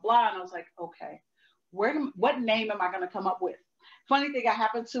 whatever, blah, blah. And I was like, okay, what name am I going to come up with? Funny thing, I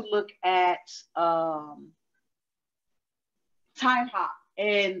happened to look at Time Hop.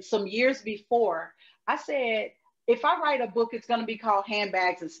 And some years before, I said, if I write a book, it's going to be called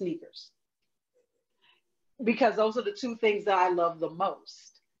Handbags and Sneakers. Because those are the two things that I love the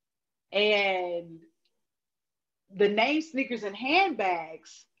most. And the name Sneakers and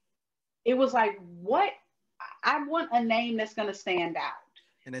Handbags, it was like, what? I want a name that's going to stand out.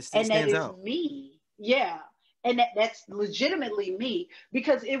 And that stands out. Me. Yeah. And that's legitimately me.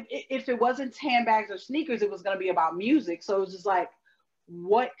 Because if it wasn't handbags or sneakers, it was going to be about music. So it was just like,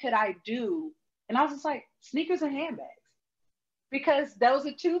 what could I do? And I was just like, sneakers and handbags. Because those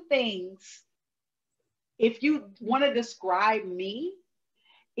are two things. If you want to describe me,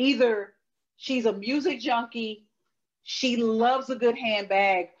 either she's a music junkie, she loves a good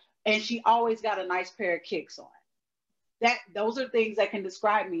handbag, and she always got a nice pair of kicks on. Those are things that can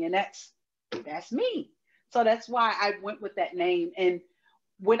describe me, and that's me. So that's why I went with that name. And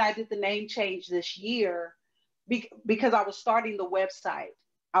when I did the name change this year, because I was starting the website,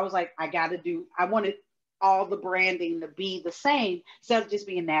 I was like, I wanted all the branding to be the same instead of just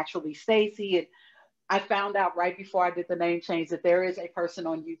being Naturally Stacey. And I found out right before I did the name change that there is a person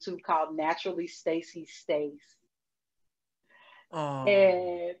on YouTube called Naturally Stacey Stays. Oh.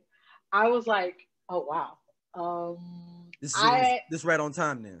 And I was like, oh, wow. This right on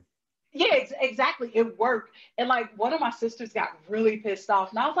time then. Yeah, exactly. It worked. And like one of my sisters got really pissed off.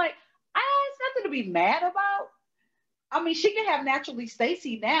 And I was like, it's nothing to be mad about. I mean, she can have Naturally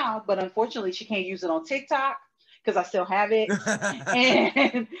Stacey now, but unfortunately she can't use it on TikTok because I still have it.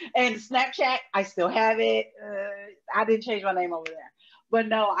 and Snapchat, I still have it. I didn't change my name over there. But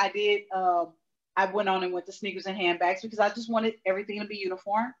no, I did. I went on and went to Sneakers and Handbags because I just wanted everything to be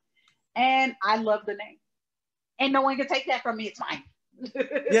uniform. And I love the name. And no one can take that from me. It's mine.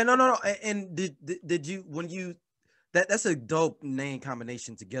 Yeah, no. And did you, when you, that's a dope name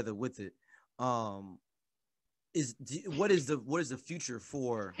combination together with it. What is the future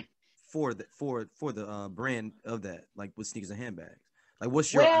for the brand of that, like with Sneakers and Handbags? Like,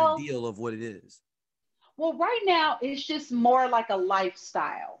 what's your ideal of what it is? Well, right now it's just more like a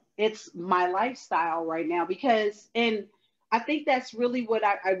lifestyle. It's my lifestyle right now and I think that's really what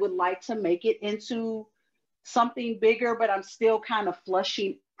I would like to make it into, something bigger, but I'm still kind of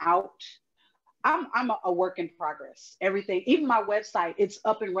flushing out. I'm a work in progress. Everything, even my website, it's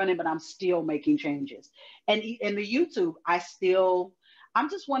up and running, but I'm still making changes. And in the YouTube, I'm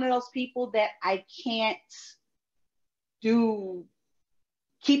just one of those people that I can't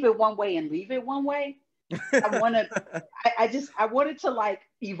keep it one way and leave it one way. I wanted to like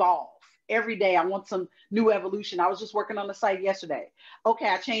evolve. Every day I want some new evolution. I was just working on the site yesterday. Okay,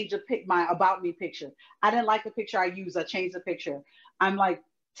 I changed my About Me picture. I didn't like the picture I used. I changed the picture. I'm like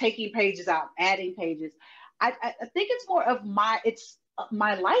taking pages out, adding pages. I think it's more of my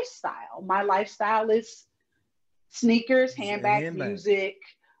lifestyle. My lifestyle is sneakers, handbags, music,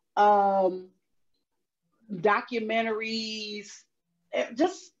 documentaries,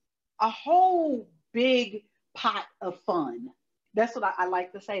 just a whole big pot of fun. That's what I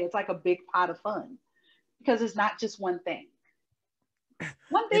like to say. It's like a big pot of fun because it's not just one thing.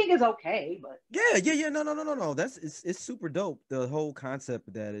 One thing is okay, but yeah. No. It's super dope. The whole concept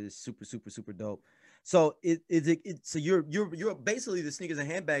of that is super, super, super dope. So so you're basically the Sneakers and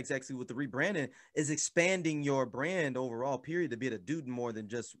Handbags actually with the rebranding is expanding your brand overall period to be able to do more than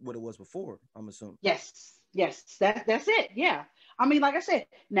just what it was before, I'm assuming. Yes, that's it. Yeah. I mean, like I said,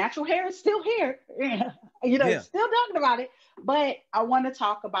 natural hair is still here. Still talking about it. But I want to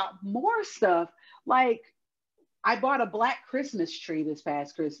talk about more stuff. Like I bought a black Christmas tree this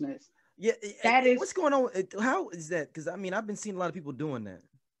past Christmas. Yeah, what's going on? How is that? Because I mean, I've been seeing a lot of people doing that.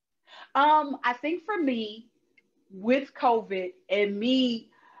 I think for me, with COVID and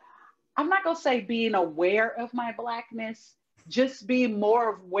me, I'm not gonna say being aware of my blackness, just being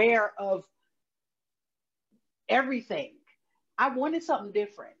more aware of everything. I wanted something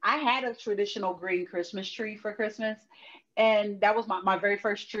different. I had a traditional green Christmas tree for Christmas, and that was my very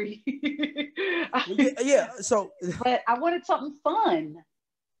first tree. Yeah. So, but I wanted something fun.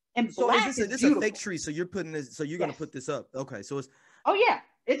 And so black is is this a beautiful. fake tree? So you're putting this. So you're gonna put this up. Okay. So it's. Oh yeah,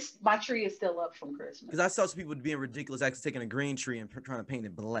 it's my tree is still up from Christmas. Because I saw some people being ridiculous, actually taking a green tree and trying to paint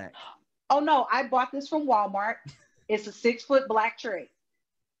it black. Oh no, I bought this from Walmart. It's a 6-foot black tree.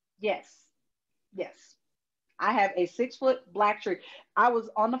 Yes, yes. I have a 6-foot black tree. I was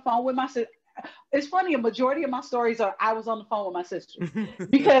on the phone with my sister. It's funny. A majority of my stories are I was on the phone with my sister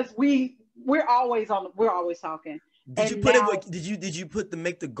because we're always talking. Did you put the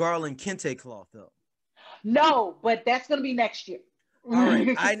make the garland kente cloth up? No, but that's gonna be next year. All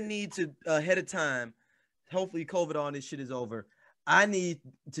right, I need to ahead of time. Hopefully, COVID on this shit is over. I need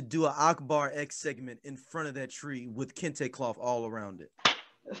to do an Akbar X segment in front of that tree with kente cloth all around it.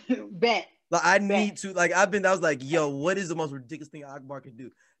 Bet. Like I need to. Like I was like, yo, what is the most ridiculous thing Akbar can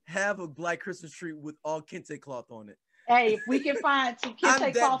do? Have a black Christmas tree with all kente cloth on it. Hey, if we can find some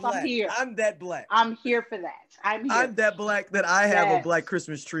kente cloth, I'm here. I'm that black. I'm here for that. I'm that black that I have a black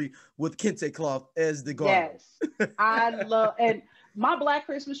Christmas tree with kente cloth as the garland. Yes, I love and my black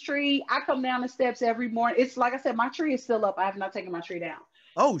Christmas tree. I come down the steps every morning. It's like I said, my tree is still up. I have not taken my tree down.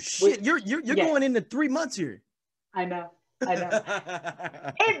 Oh shit! You're going into 3 months here. I know.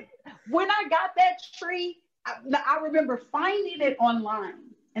 And when I got that tree, I remember finding it online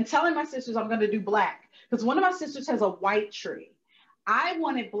and telling my sisters I'm going to do black because one of my sisters has a white tree. I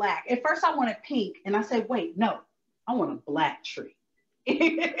wanted black. At first, I wanted pink, and I said, "Wait, no, I want a black tree."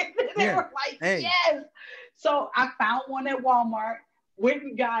 They were like, "Yes." So I found one at Walmart. Went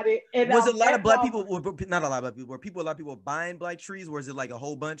and got it. And was it a lot of black people? Not a lot of black people. Were a lot of people buying black trees? Was it like a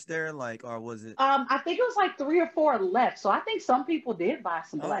whole bunch there? Like, or was it? I think it was like 3 or 4 left. So I think some people did buy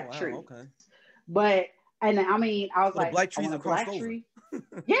some black trees. Okay. But and I mean, I was like, black trees have crossed over. Tree.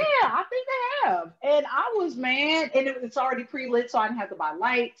 Yeah, I think they have. And I was mad, and it's already pre-lit, so I didn't have to buy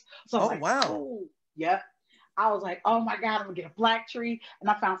lights. So I was like, wow. Oh, yep. I was like, oh my God, I'm gonna get a black tree. And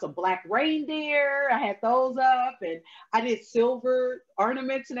I found some black reindeer. I had those up, and I did silver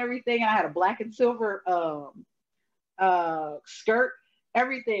ornaments and everything. And I had a black and silver skirt,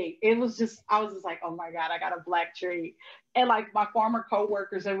 everything. I was just like, oh my God, I got a black tree. And like my former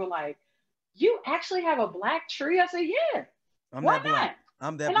coworkers, they were like, you actually have a black tree? I said, yeah. Why not?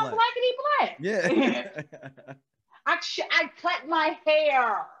 I'm that and black. I'm blackity black. Yeah. I cut my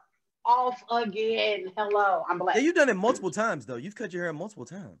hair off again. Hello, I'm black. Yeah, you've done it multiple times though. You've cut your hair multiple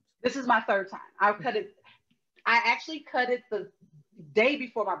times. This is my 3rd time. I actually cut it the day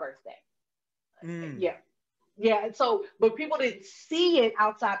before my birthday. Yeah. So, but people didn't see it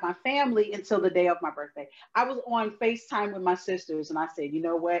outside my family until the day of my birthday. I was on FaceTime with my sisters, and I said, you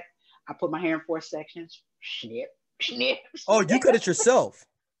know what? I put my hair in 4 sections. Snip. Oh, you cut it yourself?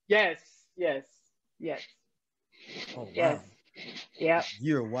 Yes. Oh, wow. Yes. Yep.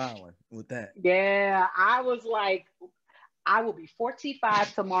 You're wilding with that. Yeah, I was like, I will be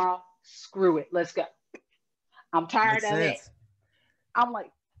 45 tomorrow. Screw it. Let's go. I'm tired of it. I'm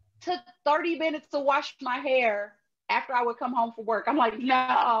like, took 30 minutes to wash my hair after I would come home from work. I'm like,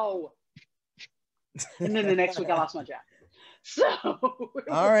 no. And then the next week I lost my job. So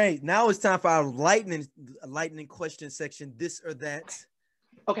all right, now it's time for our lightning question section. This or that.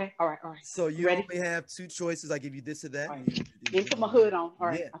 Okay. All right. So you only have 2 choices. I give you this or that. Right. Let me put my hood on. All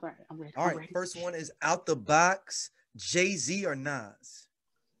right. Yeah. All right. I'm ready. All right. First one is out the box. Jay-Z or Nas?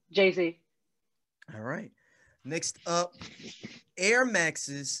 Jay-Z. All right. Next up, Air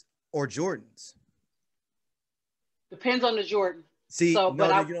Maxes or Jordans? Depends on the Jordan. See, so,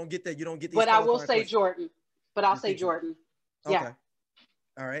 you don't get that. You don't get these. But I will say Jordan. But I'll say Jordan. Okay. Yeah.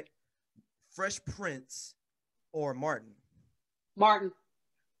 All right. Fresh Prince or Martin? Martin.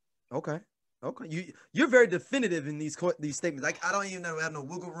 Okay. You're very definitive in these statements. Like I don't even have no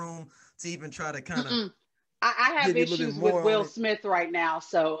wiggle room to even try to kind of. I have issues with Will Smith right now,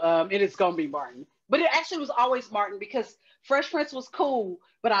 so it is gonna be Martin. But it actually was always Martin because Fresh Prince was cool,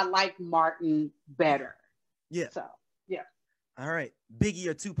 but I like Martin better. Yeah. So yeah. All right. Biggie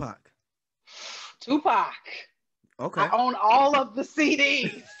or Tupac? Tupac. Okay. I own all of the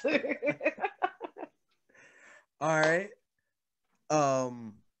CDs. All right.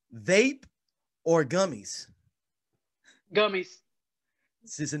 Vape or gummies? Gummies.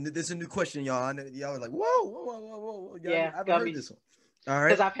 This is a new question, y'all. I know y'all are like, whoa. Yeah, I've gummies. heard this one. All right.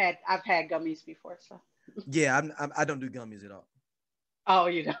 Because I've had gummies before, so. Yeah, I don't do gummies at all. Oh,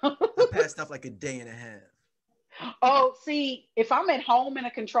 you don't? I passed off like a day and a half. Oh, see, if I'm at home in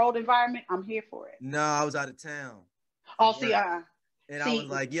a controlled environment, I'm here for it. No, I was out of town. Oh, see, and I was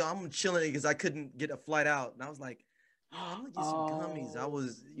like, yo, I'm chilling because I couldn't get a flight out. And I was like, I'm gonna get some gummies. I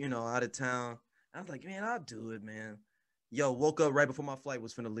was, out of town. I was like, man, I'll do it, man. Yo, woke up right before my flight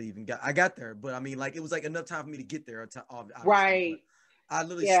was finna leave, and I got there. But I mean, like, it was like enough time for me to get there. Right. I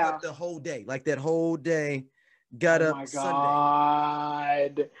literally slept the whole day, like that whole day. Got up Sunday.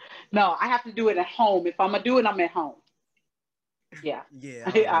 God. No, I have to do it at home. If I'm gonna do it, I'm at home. Yeah.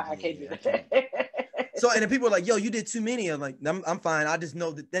 Yeah. I can't do that. So, and then people are like, yo, you did too many. I'm like, I'm fine. I just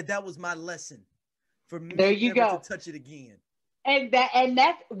know that was my lesson for me there you never go. to touch it again. And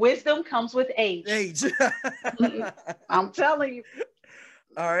that wisdom comes with age. I'm telling you.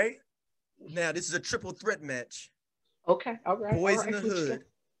 All right. Now, this is a triple threat match. Okay. All right. Boys in the Hood,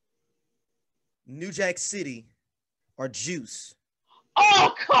 New Jack City, or Juice.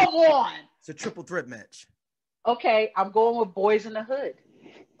 Oh, come on. It's a triple threat match. Okay. I'm going with Boys in the Hood.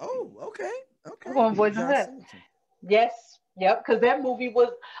 Oh, okay. I'm going with Boys in the Hood. Yes. Yep. Because that movie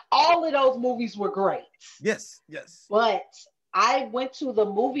all of those movies were great. Yes. But I went to the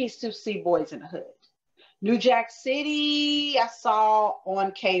movies to see Boys in the Hood. New Jack City, I saw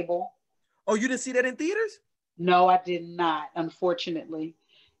on cable. Oh, you didn't see that in theaters? No, I did not, unfortunately.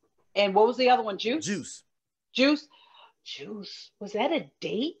 And what was the other one? Juice. Was that a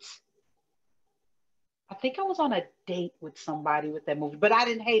date? I think I was on a date with somebody with that movie, but I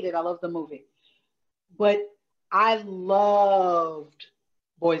didn't hate it. I loved the movie. But I loved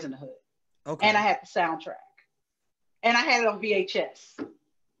Boys in the Hood. Okay. And I had the soundtrack. And I had it on VHS.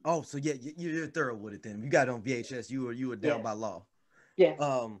 Oh, so yeah, you're thorough with it then. You got it on VHS. You were down by law. Yeah.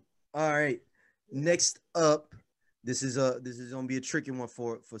 All right. Next up, this is gonna be a tricky one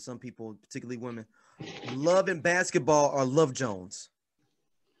for some people, particularly women. Love and Basketball or Love Jones?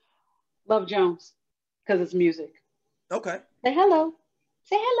 Love Jones, because it's music. Okay. Say hello.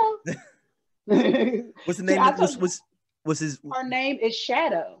 What's the name? What's his? Her name is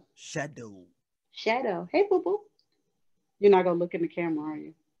Shadow. Shadow. Hey, boo boo. You're not gonna look in the camera, are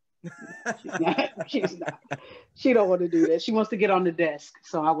you? She's not. She don't want to do that. She wants to get on the desk,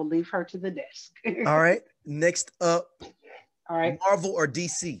 so I will leave her to the desk. All right. Next up. All right. Marvel or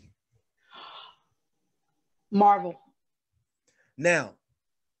DC? Marvel. Now,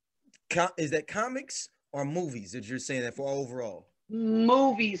 is that comics or movies that you're saying that for overall?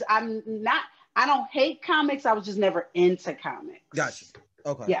 Movies. I don't hate comics. I was just never into comics. Gotcha.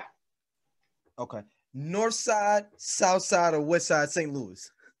 Okay. Yeah. Okay. North Side, South Side, or West Side, St. Louis?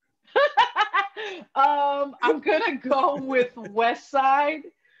 I'm gonna go with West Side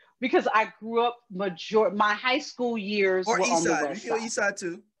because I grew up my high school years or were East on Side. The West You can Side. go East Side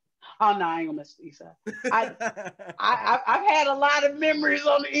too. Oh no, I ain't gonna miss the East Side. I've had a lot of memories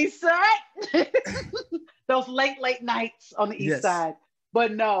on the East Side. Those late nights on the East Side.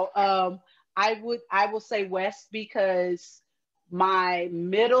 But no, I will say West because my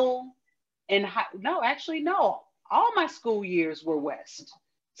middle and all my school years were West.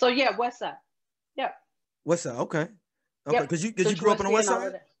 So yeah, West Side. Yeah. West Side, okay. Because you grew up on the West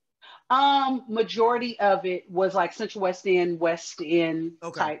Side? Majority of it was like Central West End, West End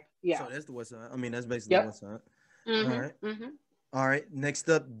type. Yeah. So that's the West Side. I mean, that's basically the West Side. Mm-hmm, all right. Mm-hmm. All right. Next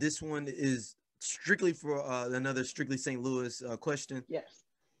up, this one is strictly for another strictly St. Louis question. Yes.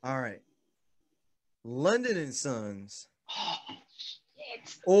 All right. London and Sons. Oh,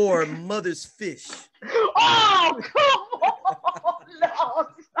 shit. Or Mother's Fish. Oh, come on. No.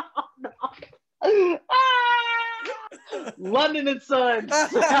 London and Sons.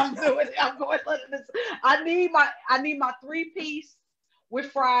 I'm going London and Sons. I need my 3-piece with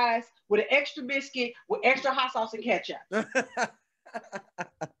fries, with an extra biscuit, with extra hot sauce and ketchup.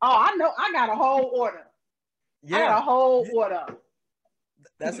 I know. I got a whole order. Yeah. I got a whole order.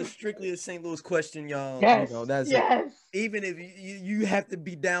 That's a strictly a St. Louis question, y'all. Yes. Even if you have to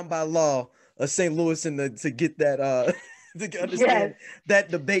be down by law of St. Louis to get that to understand that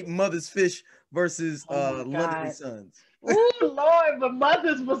debate, Mother's Fish versus London and Sons. Oh Lord, but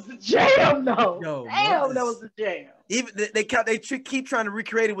Mother's was the jam though. Yo, damn, that was the jam. Even they keep trying to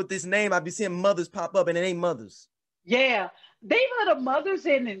recreate it with this name. I be seeing Mother's pop up and it ain't Mother's. Yeah, they let a Mother's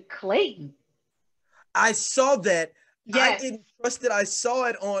in Clayton. I saw that. Yes. I didn't trust it. I saw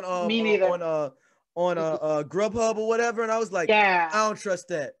it on Me neither. on Grubhub or whatever, and I was like, I don't trust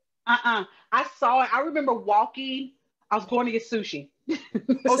that. I saw it. I remember walking. I was going to get sushi.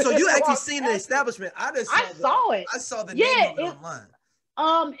 Oh, so you actually seen the establishment? I saw it. I saw the name of it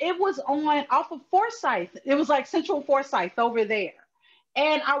online. It was off of Forsyth. It was like Central Forsyth over there.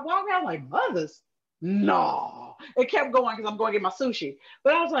 And I walked around like, Mother's? No. It kept going because I'm going to get my sushi.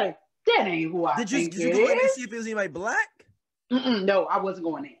 But I was like, that ain't who I think. Did you go in and see if it was anybody black? No, I wasn't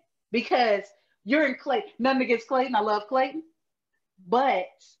going in. Because you're in Clayton. Nothing against Clayton. I love Clayton. But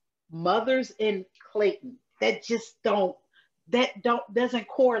Mother's in Clayton that just doesn't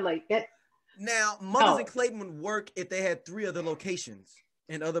correlate. That now Mothers in Clayton would work if they had 3 other locations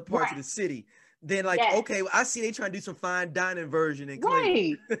in other parts of the city. Then like, okay, I see they trying to do some fine dining version in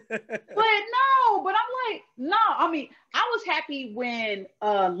Clayton. But I'm like, no, I mean, I was happy when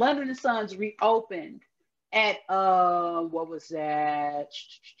London and Sons reopened at what was that?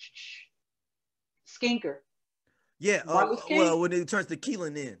 Skinker. Yeah, well, when it turns to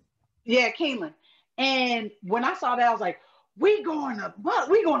Keelan in. Yeah, Keelan. And when I saw that, I was like, we going to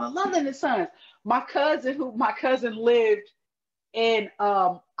London and Sons. My cousin lived in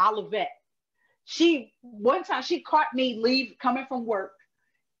Olivet. One time she caught me coming from work,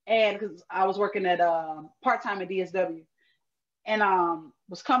 and because I was working at part-time at DSW, and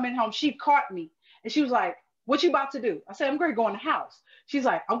was coming home. She caught me and she was like, "What you about to do?" I said, "I'm going to go in the house." She's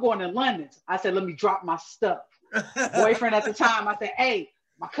like, "I'm going to London's." I said, "Let me drop my stuff." Boyfriend at the time. I said, "Hey,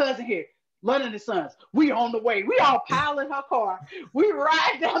 my cousin here, London and Sons. We on the way." We all pile in her car. We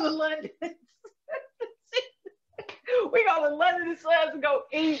ride down to London. We go to London and Sons and go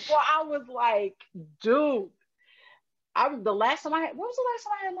eat. Well, I was like, dude. When was the last time I had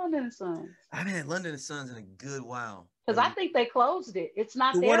London and Sons? I haven't had London and Sons in a good while. Because I think they closed it. It's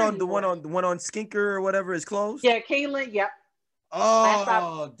not the there one on Skinker or whatever is closed. Yeah, Keelan. Yep.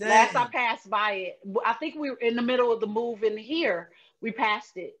 Oh, last I passed by it, I think we were in the middle of the move in here. We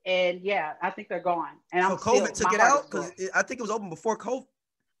passed it, and yeah, I think they're gone. And so COVID took it out because I think it was open before COVID.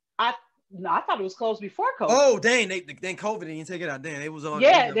 No, I thought it was closed before COVID. Oh, dang! Then COVID didn't take it out. Dang, it was on.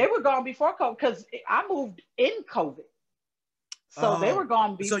 Yeah, they were gone before COVID because I moved in COVID, so they were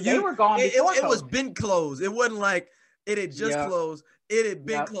gone. They were gone before COVID. It was been closed. It wasn't like it had just closed. It had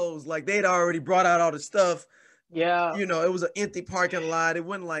been closed. Like they'd already brought out all the stuff. Yeah, you know, it was an empty parking lot. It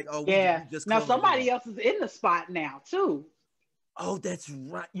wasn't like, oh, we just now somebody else is in the spot now too. Oh, that's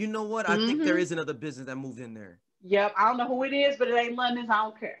right. You know what? I think there is another business that moved in there. Yep, I don't know who it is, but it ain't London's. I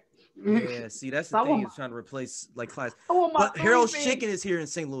don't care. Yeah, see, that's the thing. Is trying to replace like class. But Harold's Chicken is here in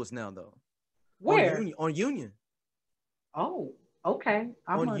St. Louis now, though. Where? On Union. Oh, okay.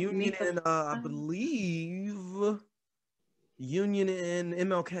 On Union and I believe Union and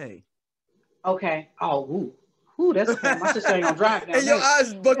MLK. Okay. Oh, ooh, that's okay. My sister ain't gonna drive now. And your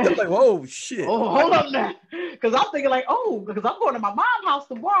eyes bucked up like, oh shit. Oh, hold up now. Because I'm thinking like, because I'm going to my mom's house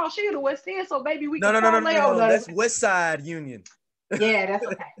tomorrow. She in the West End, so maybe we can No. That's West Side Union. Yeah, that's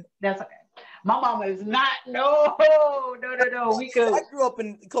okay. That's okay. My mama is not. No. We could. I grew up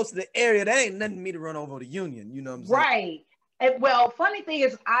close to the area. That ain't nothing for me to run over to Union. You know what I'm saying? Right. And, well, funny thing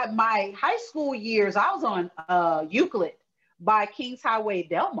is, my high school years, I was on Euclid by Kings Highway,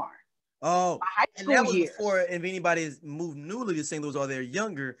 Delmar. Oh, and that was before. If anybody has moved newly to St. Louis or they're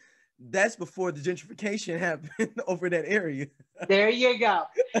younger, that's before the gentrification happened over that area. There you go.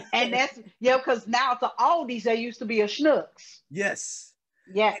 And that's, because now it's a Aldi's. There used to be a Schnucks. Yes.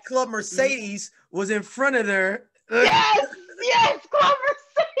 Yes. And Club Mercedes was in front of there. Yes, Club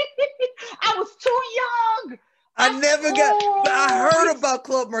Mercedes. I was too young. But I heard about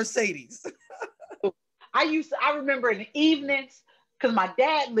Club Mercedes. I remember in the evenings, because my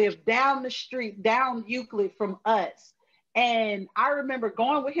dad lived down the street, down Euclid from us. And I remember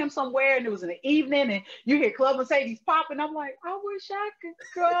going with him somewhere, and it was in the evening, and you hear Club Mercedes popping. I'm like, I wish I could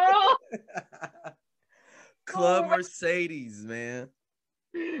go. Club Mercedes, man.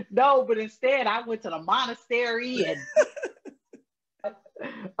 No, but instead I went to the monastery and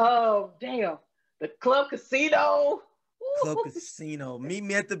oh damn, the Club Casino. Club Casino. Meet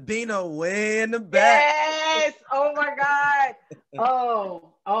me at the Beano, way in the back. Yes. Oh my God.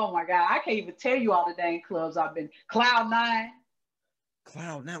 Oh my God. I can't even tell you all the dang clubs I've been. Cloud 9.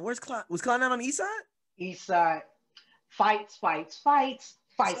 Where's Cloud? Was Cloud 9 on the east side? East side. Fights.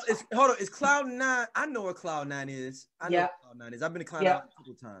 Hold on. Is Cloud 9? I know where Cloud 9 is. I know where Cloud 9 is. I've been to Cloud 9 a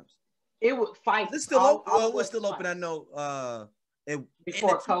couple times. It would fight. It's still open. Well, it was still open. I know.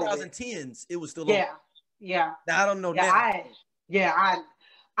 Before in the 2010s, it was still open. Yeah. Now, I don't know now. I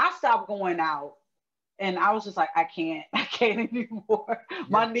stopped going out, and I was just like, I can't anymore. Yeah.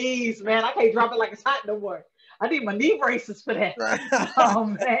 My knees, man, I can't drop it like it's hot no more. I need my knee braces for that. Oh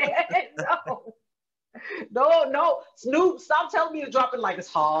man, no. Snoop, stop telling me to drop it like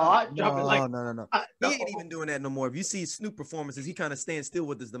it's hard. No. He ain't even doing that no more. If you see Snoop performances, he kind of stands still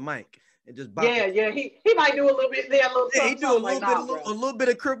with the mic and just bop it. He might do a little bit there, he do a little bit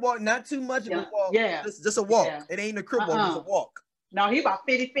of crip walk, not too much of a walk. Yeah, just a walk. It ain't a crip walk, it's a walk. No, he about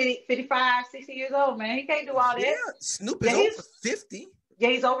 55, 60 years old, man. He can't do all that. Yeah, Snoop is over 50. Yeah,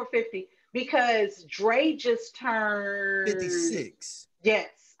 he's over 50 because Dre just turned 56. Yes,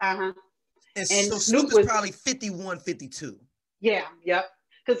 And so Snoop is probably 51, 52. Yeah, yep.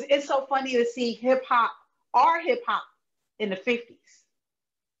 Because it's so funny to see hip hop are hip hop in the 50s.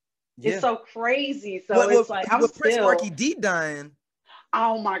 Yeah. It's so crazy. So it's like I'm Prince still Marky D dying.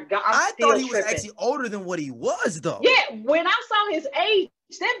 Oh my God. I thought he was actually older than what he was, though. Yeah, when I saw his age,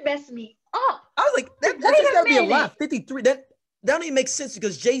 that messed me up. I was like, that's just gotta be a lot. 53. That don't even make sense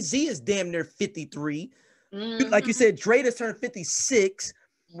because Jay-Z is damn near 53. Mm-hmm. Like you said, Dre has turned 56.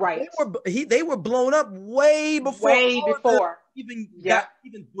 Right. They were blown up way before even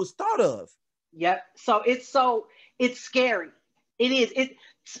was thought of. Yep. So it's scary. It is.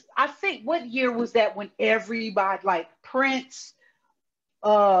 I think what year was that when everybody like Prince,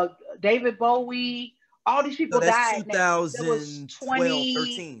 David Bowie, all these people died.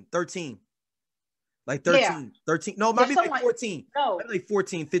 2012, 13. Like 13. Yeah. 13. No, maybe like 14. No. Maybe like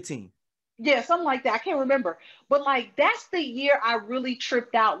 14, 15. Yeah, something like that. I can't remember. But like that's the year I really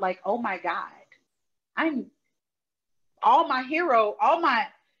tripped out. Like, oh my God. All my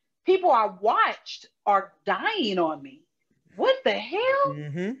people I watched are dying on me. What the hell?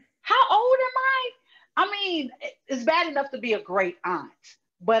 Mm-hmm. How old am I? I mean, it's bad enough to be a great aunt,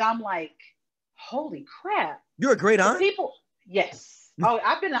 but I'm like, holy crap. You're a great aunt? Yes. Oh,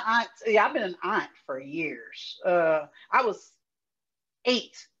 I've been an aunt. Yeah, I've been an aunt for years. I was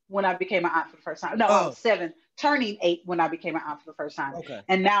 8 when I became an aunt for the first time. No, I was 7, turning 8 when I became an aunt for the first time. Okay.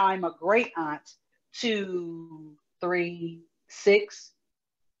 And now I'm a great aunt to 3, 6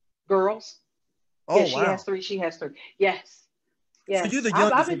 girls. Oh, yeah, she has 3. She has 3. Yes. Yes. So you're the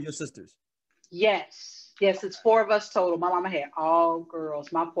youngest of your sisters? Yes. Yes, it's 4 of us total. My mama had all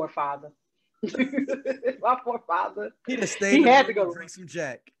girls. My poor father. My poor father. He just stayed. He had to go drink some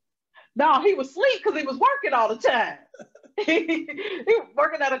Jack. No, he was asleep because he was working all the time. He was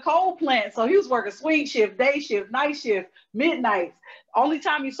working at a coal plant, so he was working swing shift, day shift, night shift, midnights. Only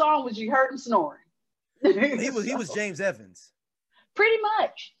time you saw him was you heard him snoring. He was James Evans. Pretty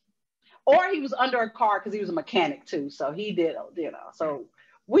much. Or he was under a car because he was a mechanic too. So he did, so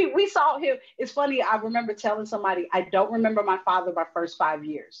we saw him. It's funny. I remember telling somebody, I don't remember my father my first 5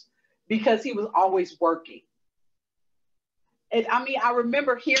 years because he was always working. And I mean, I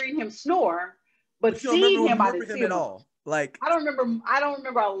remember hearing him snore, but seeing him, I didn't see him at all. Like I don't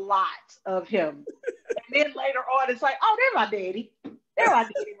remember a lot of him. And then later on, it's like, oh, there's my daddy. There's my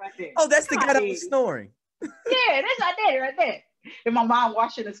daddy right there. Oh, that's the guy that was snoring. Yeah, that's my daddy right there. And my mom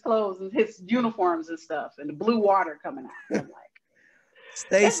washing his clothes and his uniforms and stuff, and the blue water coming out. I'm like,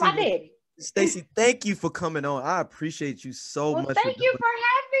 Stacey, that's my daddy. Stacey, thank you for coming on. I appreciate you so much. Thank you for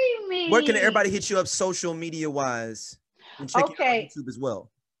having me. Where can everybody hit you up social media wise? And check you out on YouTube as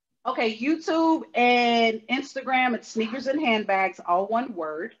well. Okay, YouTube and Instagram, it's Sneakers and Handbags, all one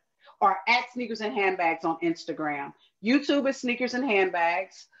word, or at Sneakers and Handbags on Instagram. YouTube is Sneakers and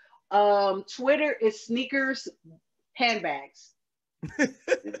Handbags. Twitter is Sneakers Handbags.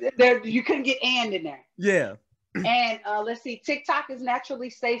 There, you couldn't get "and" in there. Yeah. And let's see, TikTok is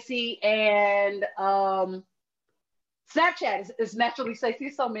Naturally Stacey, and Snapchat is Naturally Stacey.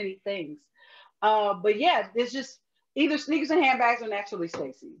 So many things. But yeah, it's just either Sneakers and Handbags or Naturally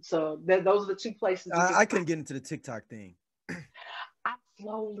Stacey. So those are the 2 places. I couldn't get into the TikTok thing. I'm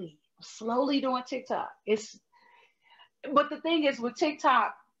slowly doing TikTok. But the thing is with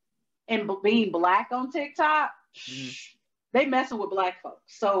TikTok and being Black on TikTok, they messing with Black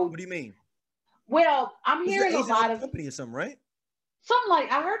folks. So what do you mean? Well, I'm hearing a lot of company or something, right? Something like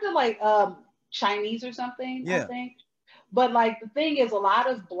I heard they're like Chinese or something. Yeah. I think. But like the thing is, a lot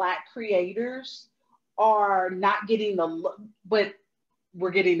of Black creators are not getting but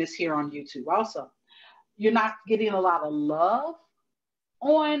we're getting this here on YouTube also. You're not getting a lot of love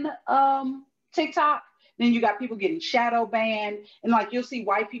on TikTok. Then you got people getting shadow banned, and like you'll see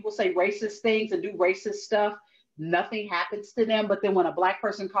white people say racist things and do racist stuff. Nothing happens to them, but then when a Black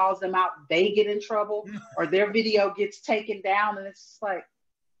person calls them out, they get in trouble or their video gets taken down, and it's just like,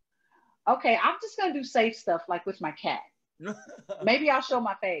 okay, I'm just gonna do safe stuff like with my cat. Maybe I'll show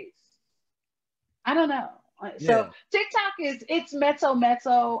my face. I don't know. Yeah. So TikTok it's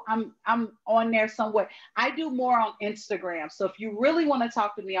mezzo. I'm on there somewhere. I do more on Instagram. So if you really want to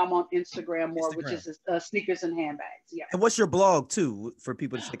talk to me, I'm on Instagram more, which is Sneakers and Handbags. Yeah. And what's your blog too for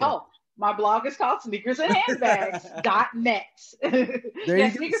people to check out? My blog is called sneakersandhandbags.net.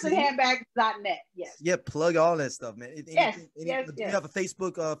 Sneakersandhandbags.net. Yes. Yeah, plug all that stuff, man. Yes. Do you have a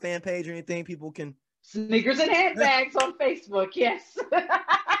Facebook fan page or anything people can? Sneakers and Handbags on Facebook. Yes.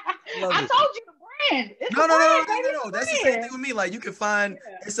 I told you the brand. No. That's the same thing with me. Like you can find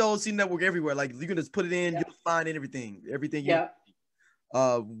SOLC Network everywhere. Like you can just put it in, you'll find everything you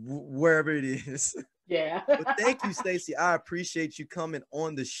wherever it is. Yeah. But thank you, Stacey. I appreciate you coming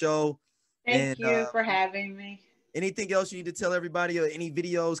on the show. Thank you for having me. Anything else you need to tell everybody, or any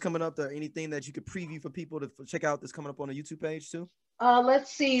videos coming up, or anything that you could preview for people to check out that's coming up on the YouTube page too?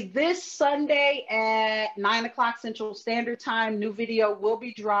 Let's see, this Sunday at 9 o'clock Central Standard Time, new video will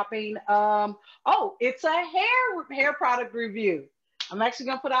be dropping. Oh, it's a hair product review. I'm actually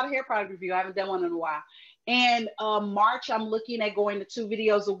gonna put out a hair product review. I haven't done one in a while. And March, I'm looking at going to 2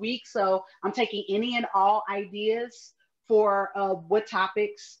 videos a week. So I'm taking any and all ideas for what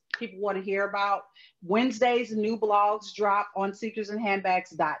topics people want to hear about. Wednesdays, new blogs drop on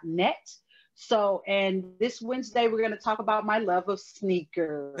sneakersandhandbags.net. So, and this Wednesday, we're going to talk about my love of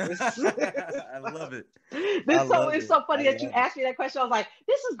sneakers. I love it. It's so funny that you asked me that question. I was like,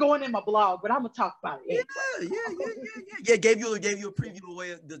 this is going in my blog, but I'm going to talk about it. Yeah. Gave you a preview, a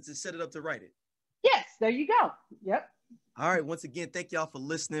way to set it up to write it. Yes, there you go. Yep. All right. Once again, thank y'all for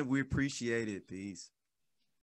listening. We appreciate it. Peace.